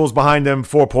Nashville's behind them,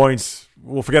 4 points.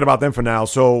 We'll forget about them for now.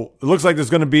 So it looks like there's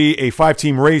going to be a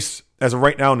 5-team race as of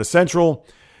right now in the Central.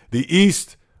 The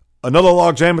East, another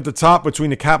logjam at the top between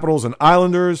the Capitals and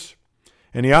Islanders.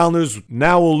 And the Islanders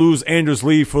now will lose Anders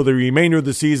Lee for the remainder of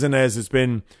the season, as it's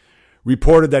been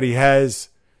reported that he has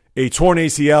a torn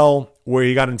ACL where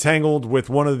he got entangled with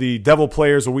one of the Devil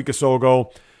players a week or so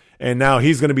ago. And now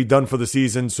he's going to be done for the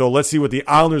season. So let's see what the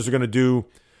Islanders are going to do.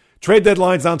 Trade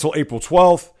deadline's not until April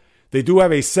 12th. They do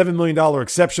have a $7 million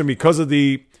exception because of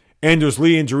the Anders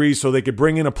Lee injury, so they could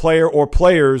bring in a player or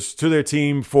players to their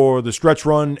team for the stretch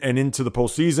run and into the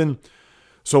postseason.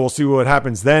 So we'll see what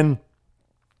happens then.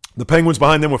 The Penguins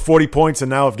behind them with 40 points, and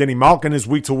now Evgeny Malkin is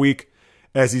week to week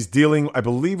as he's dealing, I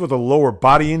believe, with a lower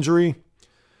body injury.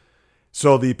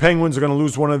 So the Penguins are going to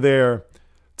lose one of their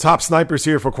top snipers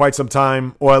here for quite some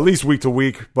time, or at least week to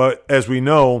week. But as we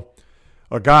know,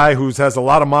 a guy who has a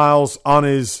lot of miles on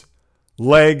his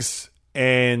legs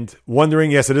and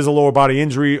wondering, yes, it is a lower body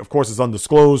injury. Of course, it's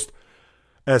undisclosed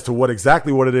as to what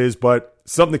it is, but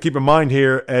something to keep in mind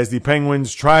here as the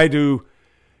Penguins try to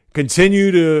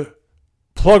continue to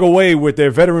plug away with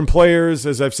their veteran players,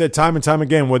 as I've said time and time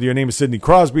again, whether your name is Sidney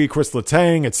Crosby, Chris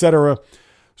Letang, etc.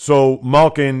 So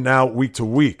Malkin now week to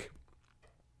week.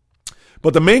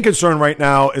 But the main concern right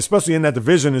now, especially in that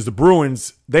division, is the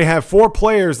Bruins. They have 4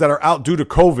 players that are out due to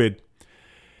COVID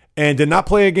and did not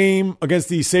play a game against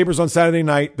the Sabres on Saturday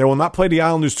night. They will not play the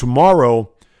Islanders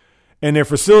tomorrow, and their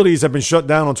facilities have been shut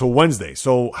down until Wednesday.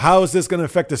 So how is this going to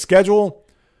affect the schedule?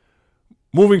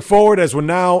 Moving forward, as we're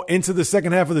now into the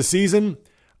second half of the season,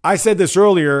 I said this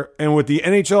earlier, and with the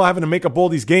NHL having to make up all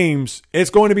these games, it's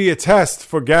going to be a test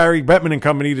for Gary Bettman and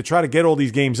company to try to get all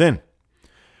these games in.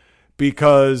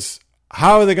 Because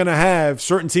how are they going to have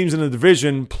certain teams in the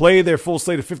division play their full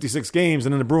slate of 56 games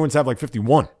and then the Bruins have like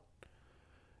 51?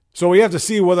 So we have to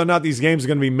see whether or not these games are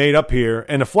going to be made up here.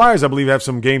 And the Flyers, I believe, have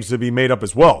some games to be made up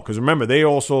as well. Because remember, they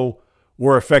also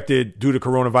were affected due to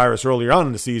coronavirus earlier on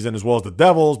in the season, as well as the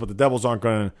Devils. But the Devils aren't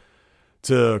going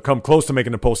to come close to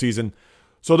making the postseason.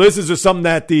 So this is just something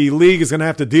that the league is going to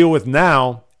have to deal with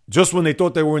now. Just when they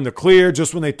thought they were in the clear,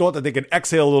 just when they thought that they could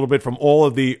exhale a little bit from all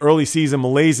of the early season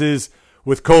malaises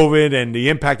with COVID and the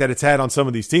impact that it's had on some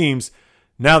of these teams,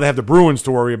 now they have the Bruins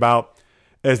to worry about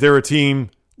as they're a team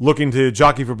looking to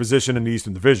jockey for position in the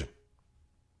Eastern Division.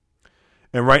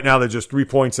 And right now they're just 3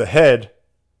 points ahead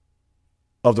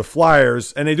of the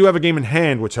Flyers, and they do have a game in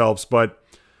hand, which helps, but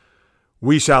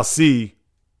we shall see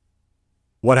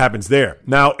what happens there.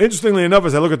 Now, interestingly enough,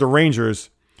 as I look at the Rangers,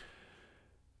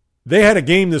 they had a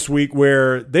game this week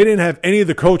where they didn't have any of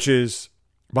the coaches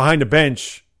behind the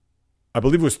bench. I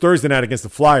believe it was Thursday night against the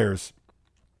Flyers.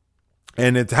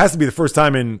 And it has to be the first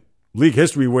time in league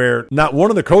history where not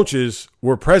one of the coaches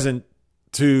were present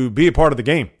to be a part of the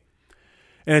game.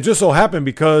 And it just so happened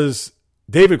because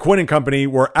David Quinn and company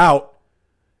were out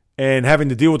and having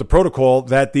to deal with the protocol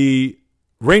that the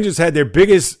Rangers had their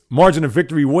biggest margin of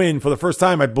victory win for the first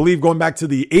time, I believe, going back to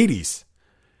the 80s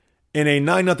in a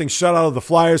 9-0 shutout of the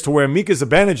Flyers, to where Mika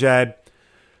Zibanejad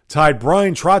tied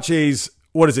Brian Trotez's,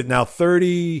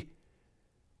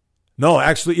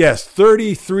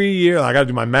 33 year. I got to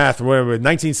do my math.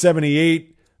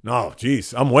 1978. No,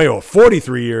 geez, I'm way over.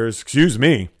 43 years,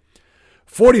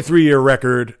 43-year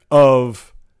record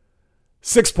of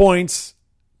 6 points,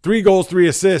 3 goals, 3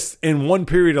 assists in one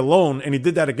period alone, and he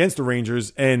did that against the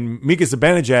Rangers, and Mika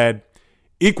Zibanejad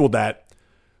equaled that.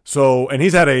 So, and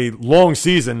he's had a long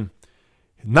season,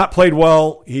 not played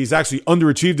well. He's actually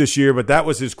underachieved this year, but that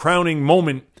was his crowning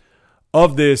moment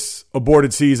of this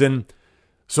aborted season.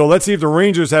 So let's see if the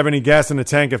Rangers have any gas in the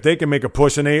tank, if they can make a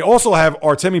push. And they also have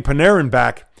Artemi Panarin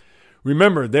back.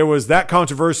 Remember, there was that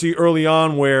controversy early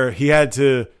on where he had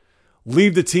to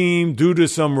leave the team due to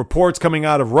some reports coming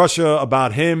out of Russia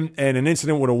about him and an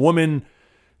incident with a woman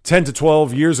 10 to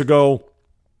 12 years ago,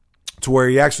 to where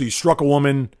he actually struck a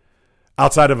woman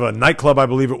outside of a nightclub, I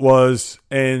believe it was.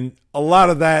 And a lot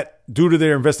of that, due to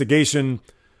their investigation,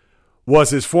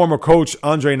 was his former coach,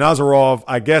 Andrei Nazarov,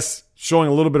 I guess, showing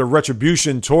a little bit of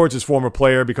retribution towards his former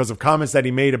player because of comments that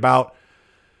he made about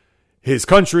his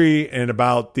country and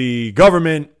about the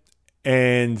government,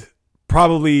 and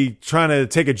probably trying to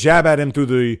take a jab at him through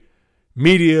the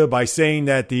media by saying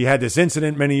that he had this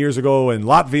incident many years ago in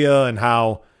Latvia and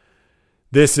how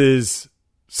this is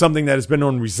something that has been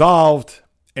unresolved,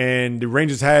 and the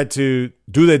Rangers had to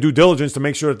do their due diligence to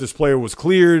make sure that this player was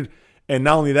cleared. And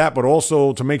not only that, but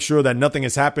also to make sure that nothing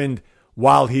has happened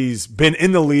while he's been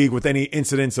in the league with any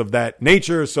incidents of that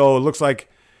nature. So it looks like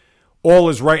all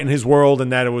is right in his world,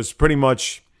 and that it was pretty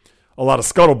much a lot of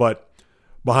scuttlebutt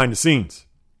behind the scenes.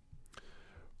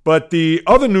 But the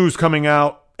other news coming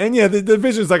out, and yeah, the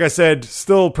divisions, like I said,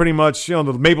 still pretty much, the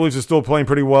Maple Leafs are still playing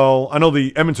pretty well. I know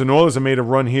the Edmonton Oilers have made a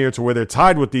run here to where they're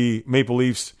tied with the Maple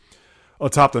Leafs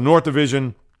atop the North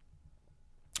Division.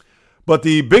 But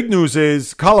the big news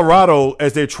is Colorado,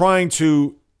 as they're trying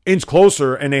to inch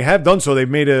closer, and they have done so. They've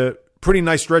made a pretty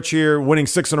nice stretch here, winning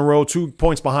 6 in a row, 2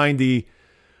 points behind the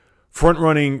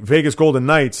front-running Vegas Golden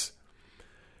Knights.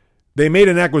 They made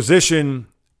an acquisition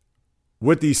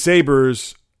with the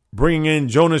Sabres, bringing in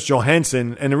Jonas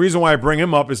Johansson. And the reason why I bring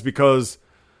him up is because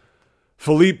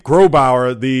Philippe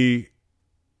Grobauer, the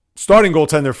starting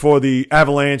goaltender for the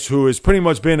Avalanche, who has pretty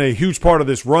much been a huge part of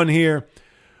this run here,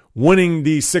 winning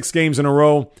these 6 games in a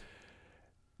row.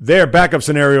 Their backup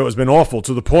scenario has been awful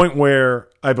to the point where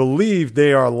I believe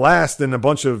they are last in a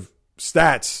bunch of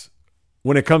stats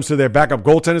when it comes to their backup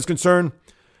goaltenders concerned.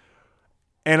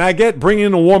 And I get bringing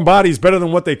in a warm body is better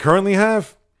than what they currently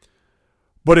have.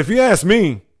 But if you ask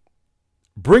me,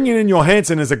 bringing in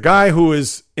Johansson as a guy who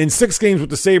is in 6 games with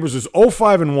the Sabres is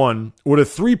 0-5-1 with a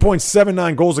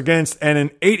 3.79 goals against and an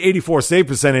 .884 save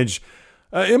percentage,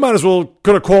 it might as well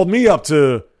could have called me up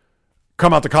to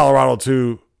come out to Colorado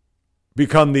to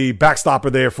become the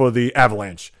backstopper there for the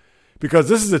Avalanche. Because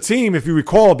this is a team, if you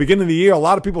recall, beginning of the year, a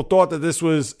lot of people thought that this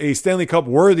was a Stanley Cup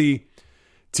worthy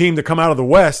team to come out of the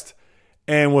West.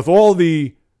 And with all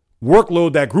the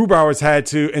workload that Grubauer's had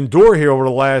to endure here over the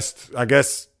last, I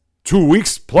guess, 2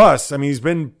 weeks plus. I mean, he's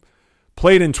been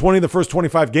played in 20 of the first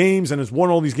 25 games and has won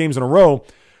all these games in a row.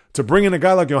 To bring in a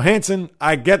guy like Johansson,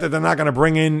 I get that they're not going to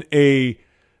bring in a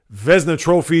Vezina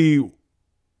Trophy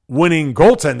winning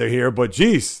goaltender here, but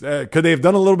geez, could they have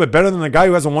done a little bit better than the guy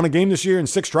who hasn't won a game this year in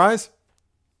 6 tries?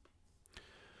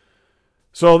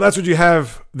 So that's what you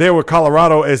have there with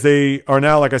Colorado, as they are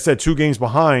now, like I said, 2 games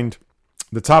behind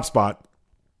the top spot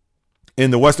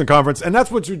in the Western Conference. And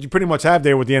that's what you pretty much have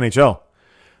there with the NHL.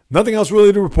 Nothing else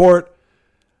really to report.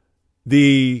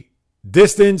 The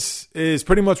distance is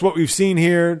pretty much what we've seen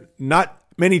here. Not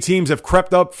many teams have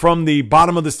crept up from the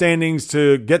bottom of the standings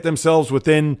to get themselves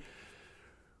within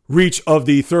reach of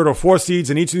the 3rd or 4th seeds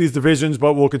in each of these divisions,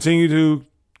 but we'll continue to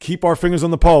keep our fingers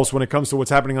on the pulse when it comes to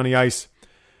what's happening on the ice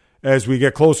as we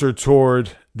get closer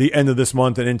toward the end of this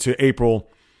month and into April,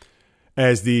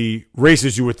 as the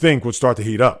races you would think would start to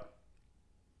heat up.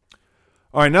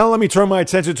 All right, now let me turn my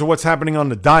attention to what's happening on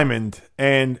the diamond.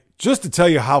 And just to tell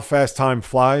you how fast time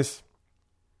flies,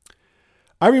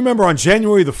 I remember on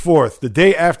January the 4th, the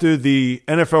day after the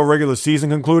NFL regular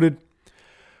season concluded,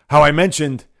 how I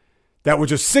mentioned that we're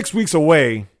just 6 weeks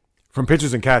away from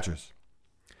pitchers and catchers.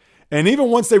 And even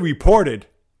once they reported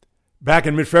back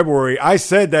in mid-February, I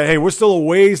said that, hey, we're still a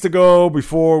ways to go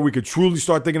before we could truly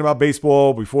start thinking about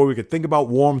baseball, before we could think about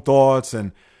warm thoughts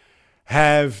and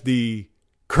have the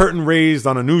curtain raised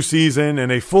on a new season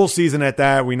and a full season at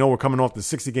that. We know we're coming off the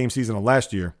 60-game season of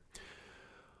last year.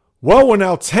 Well, we're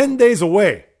now 10 days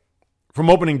away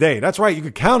from opening day. That's right. You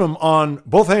could count them on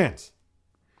both hands.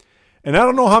 And I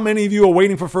don't know how many of you are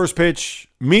waiting for first pitch.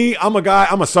 Me, I'm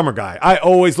a summer guy. I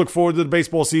always look forward to the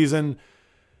baseball season.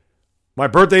 My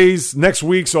birthday's next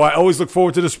week, so I always look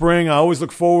forward to the spring. I always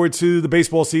look forward to the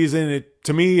baseball season.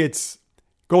 To me, it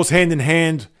goes hand in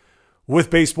hand with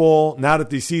baseball now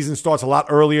that the season starts a lot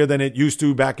earlier than it used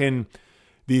to back in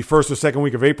the 1st or 2nd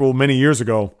week of April many years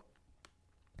ago.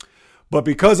 But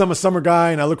because I'm a summer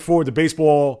guy and I look forward to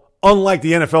baseball, unlike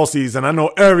the NFL season, I know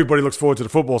everybody looks forward to the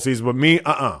football season, but me,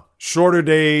 shorter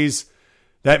days.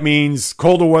 That means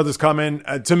colder weather's coming.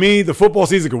 To me, the football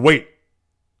season could wait.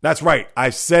 That's right.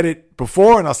 I've said it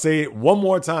before and I'll say it one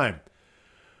more time.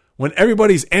 When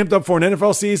everybody's amped up for an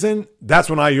NFL season, that's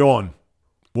when I yawn.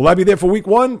 Will I be there for week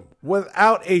 1?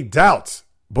 Without a doubt.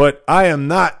 But I am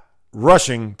not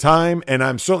rushing time, and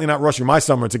I'm certainly not rushing my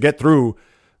summer to get through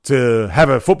to have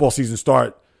a football season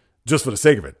start just for the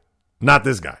sake of it. Not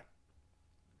this guy.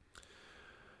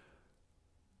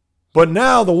 But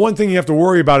now the one thing you have to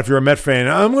worry about if you're a Met fan,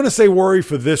 I'm going to say worry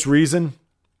for this reason.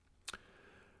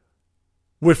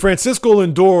 With Francisco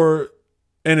Lindor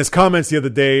and his comments the other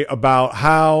day about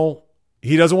how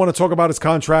he doesn't want to talk about his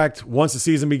contract once the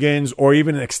season begins, or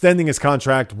even extending his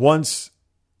contract once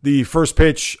the first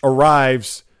pitch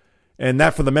arrives, and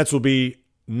that for the Mets will be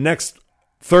next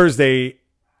Thursday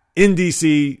in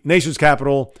D.C., nation's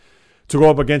capital, to go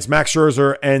up against Max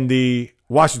Scherzer and the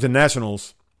Washington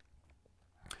Nationals.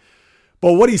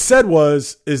 But what he said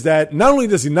is that not only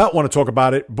does he not want to talk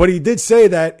about it, but he did say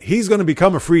that he's going to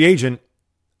become a free agent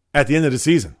at the end of the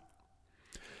season.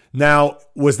 Now,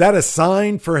 was that a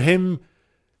sign for him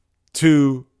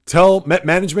to tell Met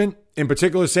management, in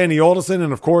particular Sandy Alderson,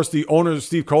 and of course the owner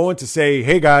Steve Cohen, to say,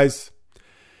 hey guys,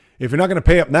 if you're not going to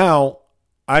pay up now,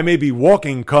 I may be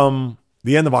walking come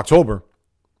the end of October?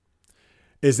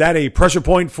 Is that a pressure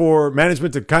point for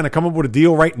management to kind of come up with a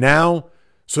deal right now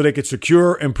so they could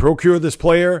secure and procure this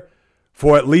player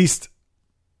for at least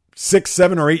 6,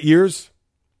 7, or 8 years?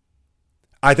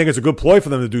 I think it's a good ploy for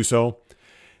them to do so.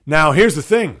 Now, here's the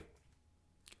thing.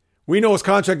 We know his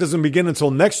contract doesn't begin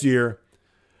until next year.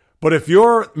 But if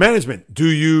you're management, do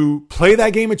you play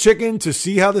that game of chicken to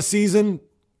see how the season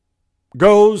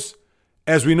goes?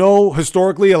 As we know,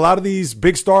 historically, a lot of these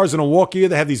big stars in a walk year,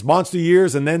 they have these monster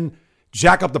years and then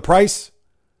jack up the price.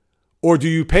 Or do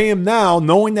you pay him now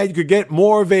knowing that you could get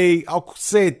more of a, I'll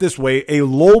say it this way, a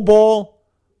low ball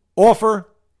offer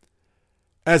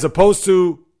as opposed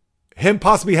to him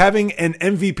possibly having an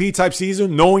MVP type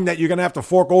season, knowing that you're going to have to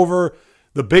fork over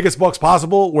the biggest bucks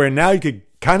possible, where now you could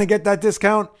kind of get that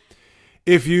discount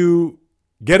if you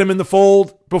get him in the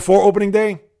fold before opening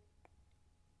day?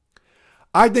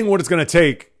 I think what it's going to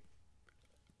take,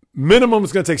 minimum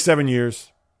is going to take 7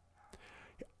 years.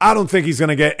 I don't think he's going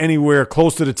to get anywhere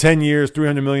close to the 10 years,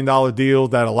 $300 million deal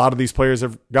that a lot of these players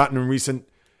have gotten in recent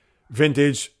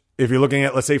vintage. If you're looking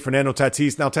at, let's say, Fernando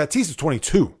Tatis. Now, Tatis is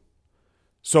 22.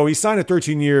 So he signed a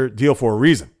 13-year deal for a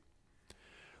reason.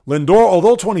 Lindor,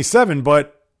 although 27,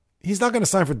 but he's not going to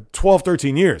sign for 12,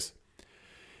 13 years.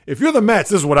 If you're the Mets,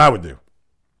 this is what I would do.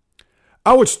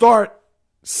 I would start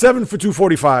 7 for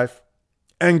 245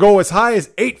 and go as high as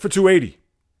 8 for 280.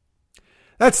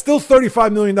 That's still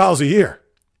 $35 million a year.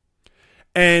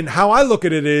 And how I look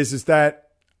at it is that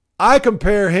I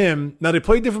compare him. Now, they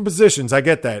play different positions. I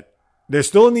get that. They're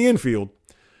still in the infield.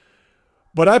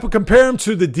 But I would compare him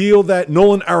to the deal that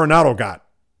Nolan Arenado got.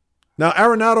 Now,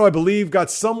 Arenado, I believe, got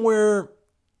somewhere,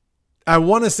 I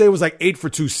want to say it was like 8 for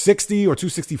 260 or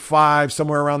 265,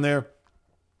 somewhere around there.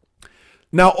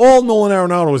 Now, all Nolan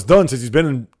Arenado has done since he's been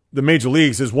in the major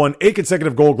leagues is won 8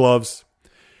 consecutive Gold Gloves.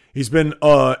 He's been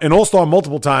an all-star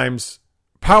multiple times.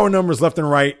 Power numbers left and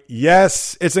right.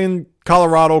 Yes, it's in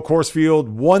Colorado, Coors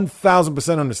Field.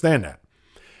 1,000% understand that.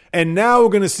 And now we're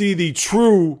going to see the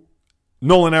true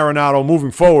Nolan Arenado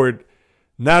moving forward.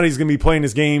 Now that he's going to be playing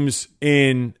his games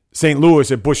in St.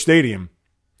 Louis at Busch Stadium.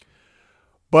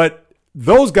 But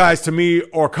those guys, to me,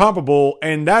 are comparable,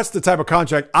 and that's the type of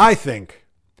contract I think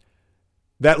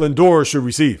that Lindor should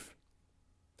receive.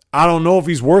 I don't know if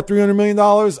he's worth $300 million.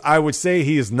 I would say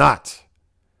he is not.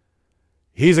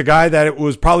 He's a guy that it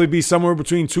would probably be somewhere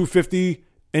between 250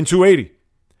 and 280.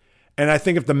 And I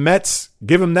think if the Mets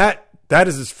give him that, that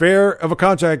is as fair of a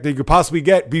contract that you could possibly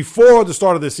get before the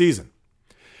start of the season.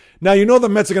 Now, you know the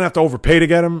Mets are going to have to overpay to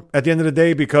get him at the end of the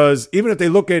day, because even if they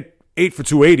look at 8 for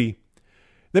 280,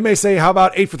 they may say, how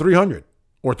about 8 for 300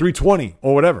 or 320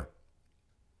 or whatever.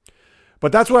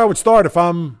 But that's where I would start if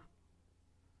I'm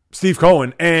Steve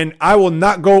Cohen, and I will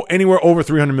not go anywhere over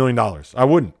 $300 million. I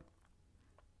wouldn't.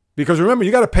 Because remember,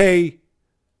 you got to pay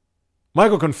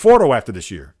Michael Conforto after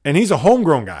this year, and he's a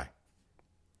homegrown guy.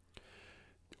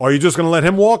 Are you just going to let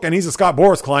him walk? And he's a Scott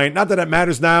Boras client. Not that it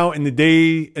matters now in the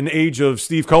day and age of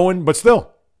Steve Cohen, but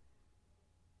still.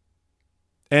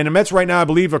 And the Mets right now, I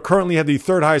believe, are currently have the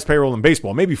third highest payroll in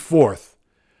baseball, maybe fourth.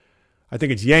 I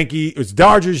think it's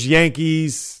Dodgers,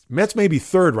 Yankees. Mets may be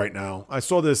third right now. I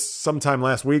saw this sometime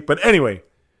last week. But anyway,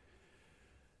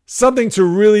 something to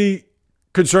really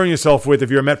concern yourself with if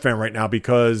you're a Met fan right now,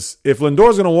 because if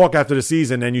Lindor's going to walk after the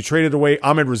season and you traded away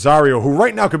Ahmed Rosario, who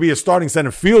right now could be a starting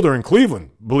center fielder in Cleveland,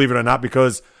 believe it or not,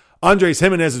 because Andres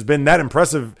Jimenez has been that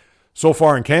impressive so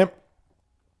far in camp,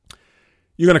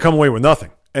 you're going to come away with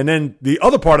nothing. And then the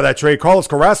other part of that trade, Carlos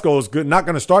Carrasco is not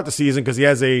going to start the season because he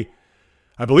has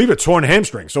I believe, a torn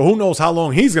hamstring. So who knows how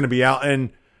long he's going to be out.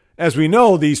 And as we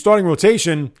know, the starting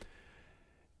rotation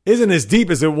isn't as deep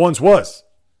as it once was.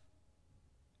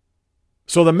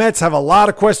 So the Mets have a lot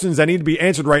of questions that need to be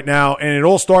answered right now, and it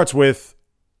all starts with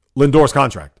Lindor's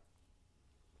contract.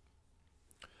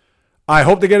 I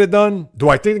hope they get it done. Do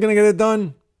I think they're going to get it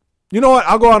done? You know what?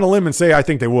 I'll go on a limb and say I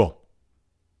think they will.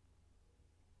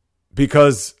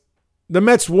 Because the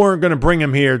Mets weren't going to bring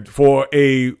him here for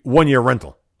a one-year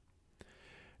rental.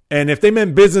 And if they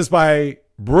meant business by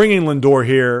bringing Lindor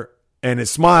here and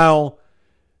his smile,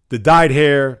 the dyed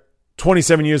hair,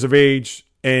 27 years of age,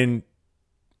 and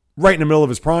right in the middle of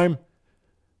his prime,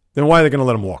 then why are they going to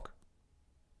let him walk?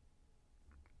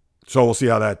 So we'll see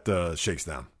how that shakes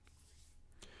down.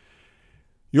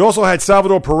 You also had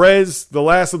Salvador Perez, the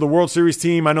last of the World Series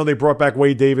team. I know they brought back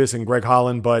Wade Davis and Greg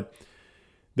Holland, but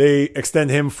they extend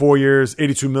him 4 years,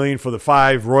 $82 million for the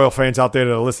 5 Royal fans out there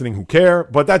that are listening who care.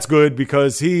 But that's good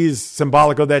because he's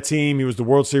symbolic of that team. He was the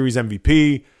World Series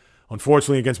MVP,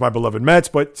 unfortunately against my beloved Mets.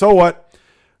 But so what?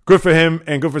 Good for him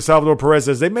and good for Salvador Perez.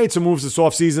 As they made some moves this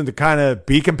offseason to kind of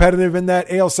be competitive in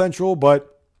that AL Central,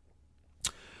 but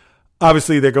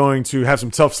obviously they're going to have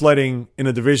some tough sledding in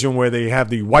a division where they have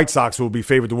the White Sox, who will be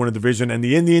favored to win a division, and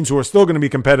the Indians, who are still going to be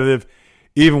competitive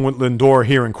even with Lindor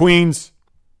here in Queens.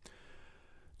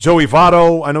 Joey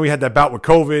Votto, I know he had that bout with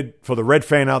COVID. For the Red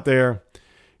fan out there,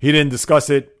 he didn't discuss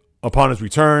it upon his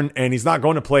return, and he's not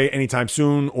going to play anytime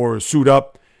soon or suit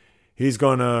up. He's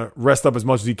going to rest up as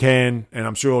much as he can, and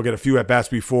I'm sure he'll get a few at-bats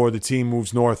before the team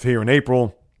moves north here in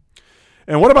April.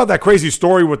 And what about that crazy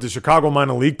story with the Chicago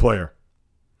minor league player?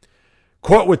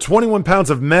 Caught with 21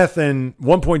 pounds of meth and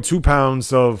 1.2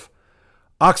 pounds of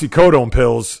oxycodone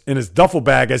pills in his duffel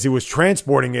bag as he was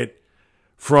transporting it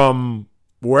from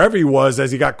wherever he was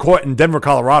as he got caught in Denver,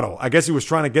 Colorado. I guess he was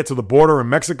trying to get to the border in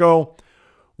Mexico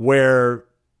where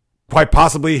quite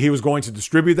possibly he was going to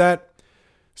distribute that.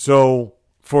 So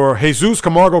for Jesus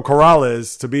Camargo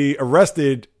Corrales to be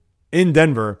arrested in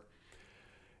Denver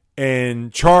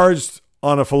and charged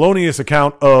on a felonious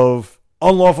account of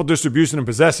unlawful distribution and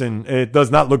possession, it does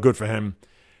not look good for him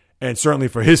and certainly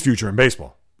for his future in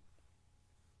baseball.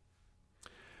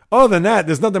 Other than that,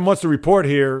 there's nothing much to report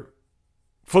here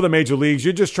for the major leagues.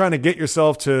 You're just trying to get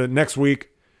yourself to next week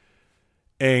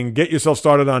and get yourself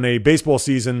started on a baseball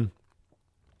season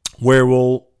where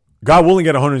we'll, God willing,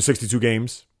 get 162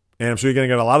 games. And I'm sure you're going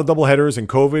to get a lot of doubleheaders and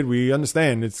COVID. We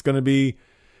understand it's going to be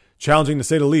challenging to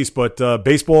say the least, but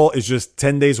baseball is just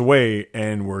 10 days away,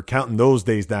 and we're counting those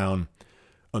days down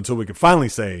until we can finally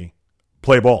say,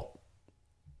 play ball.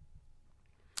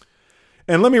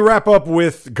 And let me wrap up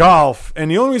with golf. And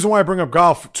the only reason why I bring up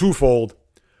golf, twofold.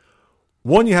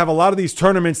 One, you have a lot of these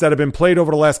tournaments that have been played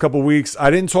over the last couple of weeks. I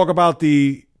didn't talk about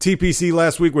the TPC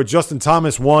last week where Justin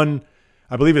Thomas won,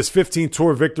 I believe, his 15th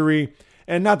tour victory.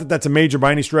 And not that that's a major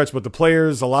by any stretch, but the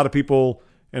players, a lot of people,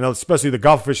 and especially the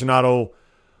golf aficionado,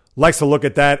 likes to look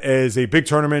at that as a big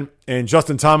tournament. And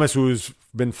Justin Thomas, who's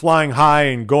been flying high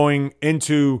and going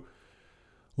into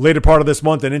later part of this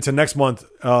month and into next month,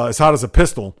 as hot as a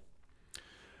pistol.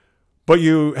 But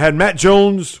you had Matt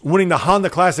Jones winning the Honda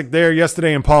Classic there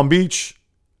yesterday in Palm Beach,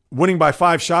 winning by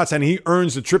 5 shots, and he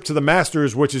earns the trip to the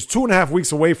Masters, which is 2.5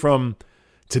 weeks away from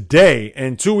today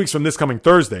and 2 weeks from this coming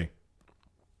Thursday.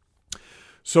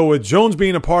 So with Jones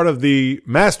being a part of the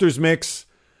Masters mix,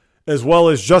 as well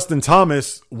as Justin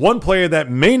Thomas, one player that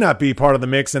may not be part of the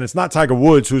mix, and it's not Tiger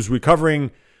Woods, who's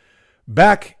recovering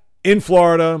back in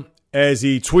Florida as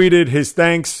he tweeted his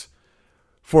thanks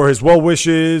for his well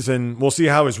wishes, and we'll see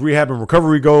how his rehab and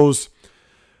recovery goes.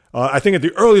 I think at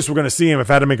the earliest we're going to see him, if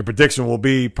I had to make a prediction, will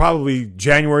be probably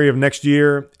January of next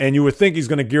year, and you would think he's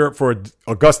going to gear up for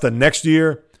Augusta next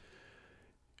year.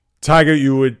 Tiger,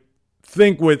 you would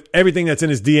think with everything that's in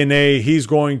his DNA, he's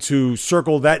going to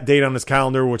circle that date on his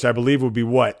calendar, which I believe would be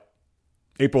what?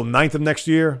 April 9th of next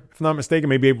year, if I'm not mistaken,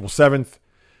 maybe April 7th,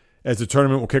 as the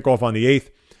tournament will kick off on the 8th.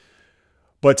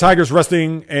 But Tiger's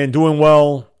resting and doing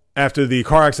well after the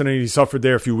car accident he suffered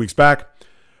there a few weeks back.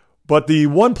 But the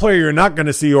one player you're not going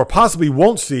to see, or possibly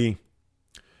won't see,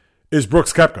 is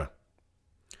Brooks Koepka.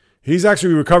 He's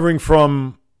actually recovering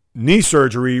from knee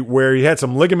surgery where he had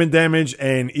some ligament damage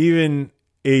and even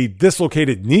a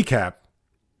dislocated kneecap.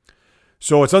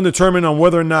 So it's undetermined on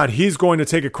whether or not he's going to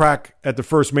take a crack at the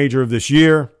first major of this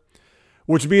year,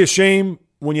 which would be a shame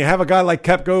when you have a guy like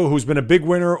Koepka who's been a big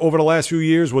winner over the last few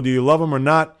years, whether you love him or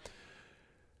not.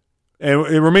 And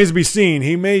it remains to be seen.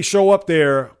 He may show up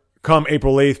there come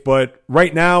April 8th, but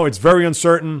right now it's very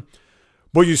uncertain.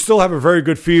 But you still have a very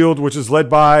good field, which is led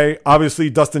by, obviously,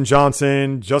 Dustin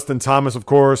Johnson, Justin Thomas, of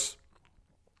course,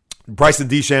 Bryson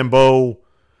DeChambeau,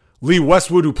 Lee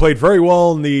Westwood, who played very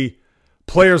well in the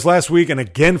Players last week and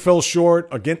again fell short.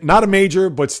 Again, not a major,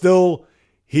 but still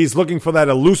he's looking for that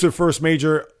elusive first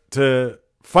major to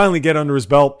finally get under his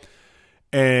belt.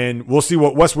 And we'll see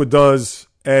what Westwood does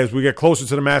as we get closer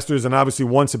to the Masters and obviously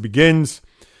once it begins.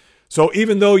 So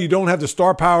even though you don't have the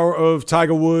star power of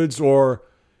Tiger Woods or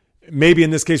maybe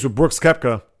in this case with Brooks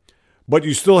Koepka, but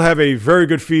you still have a very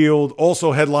good field,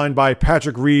 also headlined by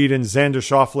Patrick Reed and Xander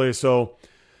Schauffele. So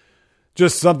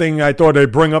just something I thought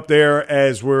I'd bring up there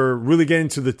as we're really getting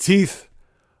to the teeth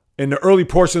in the early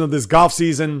portion of this golf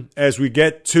season as we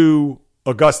get to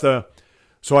Augusta.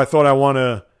 So I thought I want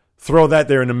to throw that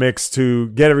there in the mix to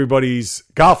get everybody's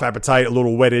golf appetite a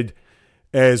little whetted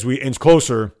as we inch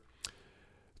closer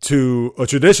to a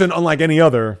tradition unlike any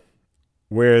other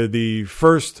where the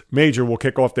first major will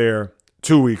kick off there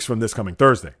 2 weeks from this coming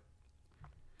Thursday.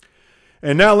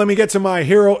 And now let me get to my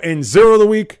hero and zero of the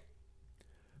week.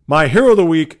 My hero of the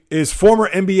week is former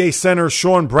NBA center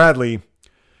Sean Bradley,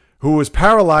 who was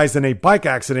paralyzed in a bike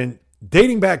accident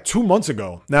dating back 2 months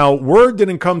ago. Now, word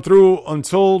didn't come through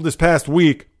until this past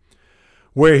week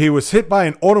where he was hit by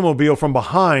an automobile from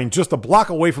behind just a block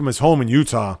away from his home in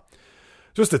Utah.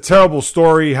 Just a terrible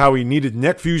story how he needed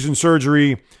neck fusion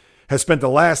surgery, has spent the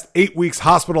last 8 weeks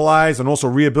hospitalized and also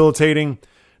rehabilitating.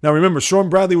 Now, remember, Sean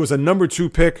Bradley was a number 2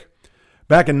 pick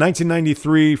back in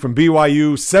 1993 from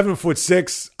BYU,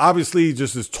 7'6", obviously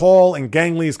just as tall and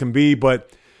gangly as can be,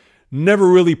 but never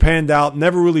really panned out,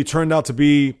 never really turned out to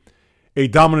be a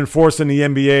dominant force in the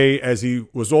NBA, as he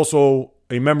was also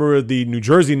a member of the New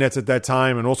Jersey Nets at that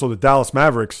time and also the Dallas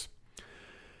Mavericks.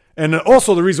 And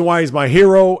also the reason why he's my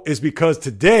hero is because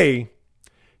today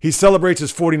he celebrates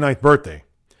his 49th birthday.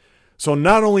 So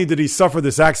not only did he suffer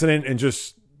this accident and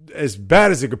just as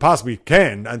bad as it could possibly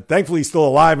can. And thankfully, he's still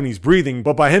alive and he's breathing.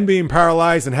 But by him being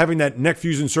paralyzed and having that neck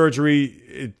fusion surgery,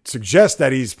 it suggests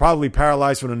that he's probably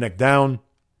paralyzed from the neck down.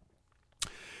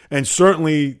 And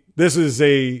certainly, this is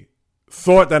a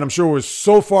thought that I'm sure was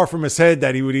so far from his head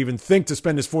that he would even think to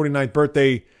spend his 49th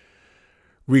birthday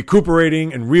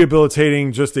recuperating and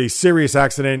rehabilitating just a serious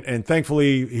accident. And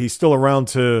thankfully, he's still around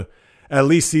to at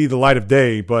least see the light of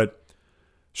day. But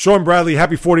Sean Bradley,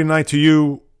 happy 49th to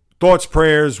you. Thoughts,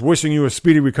 prayers, wishing you a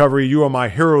speedy recovery. You are my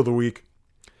hero of the week.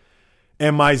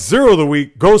 And my zero of the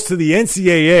week goes to the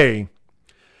NCAA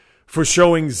for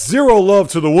showing zero love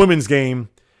to the women's game.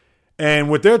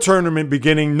 And with their tournament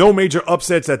beginning, no major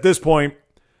upsets at this point.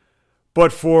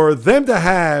 But for them to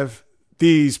have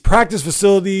these practice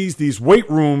facilities, these weight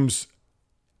rooms,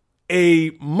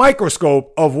 a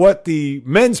microscope of what the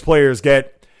men's players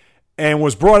get, and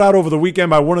was brought out over the weekend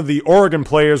by one of the Oregon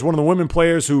players, one of the women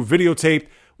players who videotaped,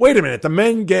 wait a minute, the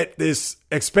men get this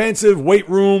expansive weight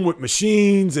room with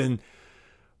machines and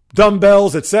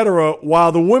dumbbells, etc.,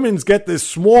 while the women's get this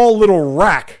small little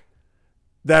rack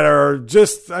that are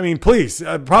just, I mean, please,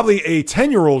 probably a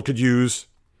 10-year-old could use.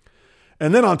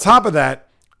 And then on top of that,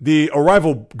 the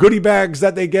arrival goodie bags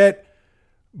that they get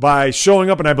by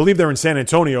showing up, and I believe they're in San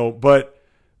Antonio, but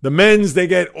the men's, they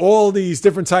get all these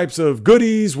different types of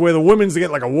goodies, where the women's, they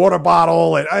get like a water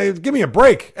bottle. And give me a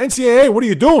break. NCAA, what are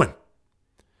you doing?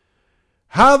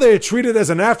 How they're treated as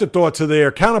an afterthought to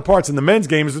their counterparts in the men's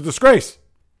game is a disgrace.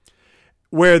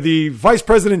 Where the vice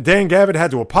president, Dan Gavitt, had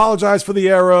to apologize for the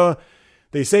error.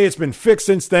 They say it's been fixed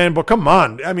since then, but come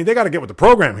on. I mean, they got to get with the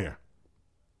program here.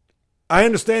 I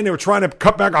understand they were trying to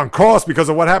cut back on costs because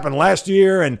of what happened last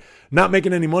year and not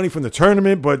making any money from the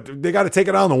tournament, but they got to take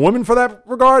it out on the women for that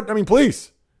regard. I mean,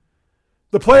 please.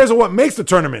 The players are what makes the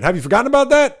tournament. Have you forgotten about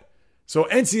that? So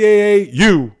NCAA,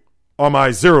 you are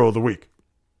my zero of the week.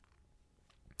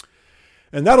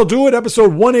 And that'll do it.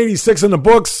 Episode 186 in the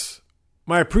books.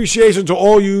 My appreciation to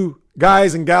all you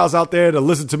guys and gals out there to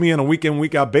listen to me on a week in,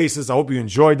 week out basis. I hope you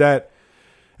enjoyed that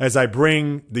as I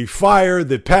bring the fire,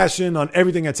 the passion on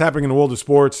everything that's happening in the world of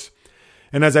sports.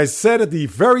 And as I said at the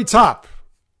very top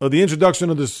of the introduction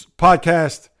of this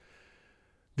podcast,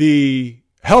 the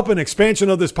help and expansion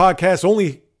of this podcast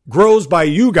only grows by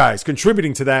you guys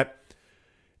contributing to that.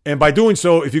 And by doing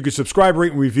so, if you could subscribe,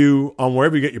 rate, and review on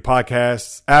wherever you get your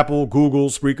podcasts, Apple, Google,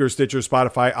 Spreaker, Stitcher,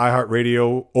 Spotify,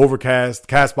 iHeartRadio, Overcast,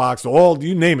 CastBox, all,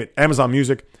 you name it, Amazon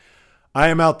Music, I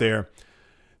am out there.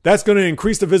 That's going to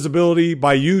increase the visibility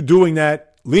by you doing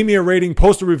that. Leave me a rating,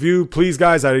 post a review. Please,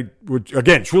 guys, I would,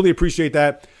 again, truly appreciate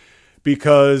that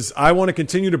because I want to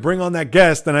continue to bring on that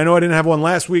guest. And I know I didn't have one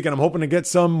last week, and I'm hoping to get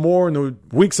some more in the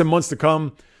weeks and months to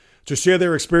come to share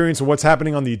their experience of what's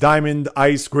happening on the diamond,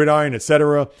 ice, gridiron,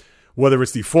 etc., whether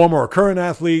it's the former or current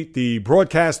athlete, the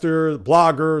broadcaster,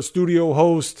 blogger, studio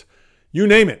host, you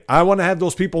name it. I want to have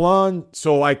those people on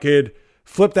so I could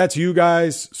flip that to you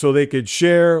guys so they could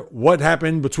share what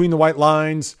happened between the white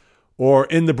lines or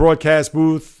in the broadcast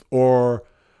booth or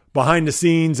behind the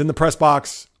scenes in the press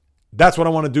box. That's what I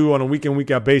want to do on a week in,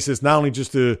 week out basis, not only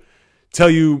just to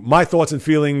tell you my thoughts and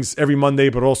feelings every Monday,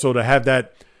 but also to have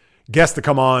that guest to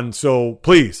come on. So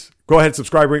please go ahead,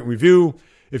 subscribe, rate, and review.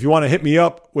 If you want to hit me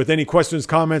up with any questions,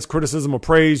 comments, criticism, or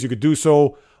praise, you could do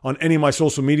so on any of my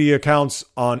social media accounts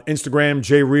on Instagram,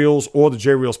 JReels, or the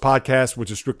JReels Podcast,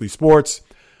 which is strictly sports.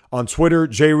 On Twitter,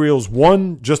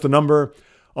 JReels1, just a number.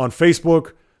 On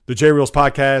Facebook, the JReels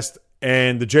Podcast,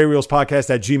 and the JReels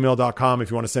Podcast at gmail.com if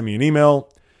you want to send me an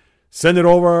email. Send it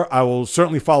over. I will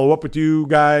certainly follow up with you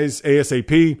guys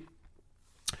ASAP.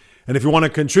 And if you want to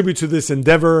contribute to this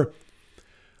endeavor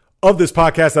of this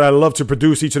podcast that I love to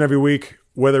produce each and every week,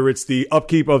 whether it's the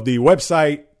upkeep of the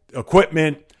website,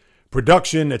 equipment,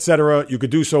 production, etc., you could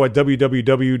do so at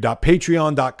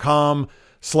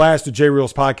www.patreon.com/the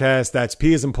JReels Podcast. That's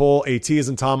P as in Paul, A T as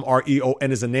in Tom,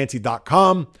 REON as in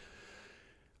Nancy.com.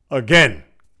 Again,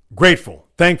 grateful,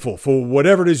 thankful for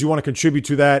whatever it is you want to contribute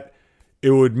to that.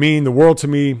 It would mean the world to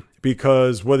me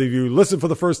because whether you listen for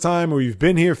the first time or you've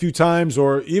been here a few times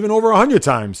or even over 100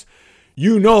 times,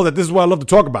 you know that this is what I love to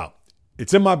talk about.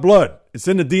 It's in my blood. It's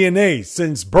in the DNA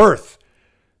since birth.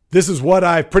 This is what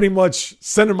I've pretty much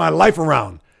centered my life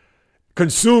around.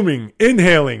 Consuming,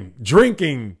 inhaling,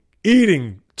 drinking,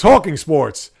 eating, talking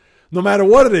sports, no matter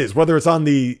what it is, whether it's on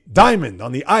the diamond,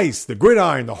 on the ice, the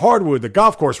gridiron, the hardwood, the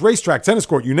golf course, racetrack, tennis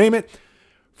court, you name it.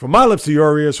 From my lips to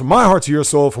your ears, from my heart to your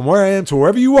soul, from where I am to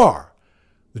wherever you are,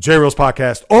 the JReels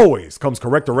Podcast always comes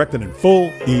correct, direct, and in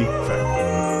full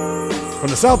effect. From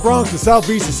the South Bronx, the South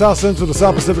Beach, the South Central, the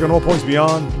South Pacific, and all points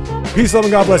beyond, peace, love,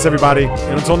 and God bless everybody.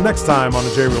 And until next time on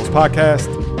the JReels Podcast,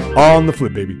 on the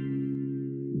flip, baby.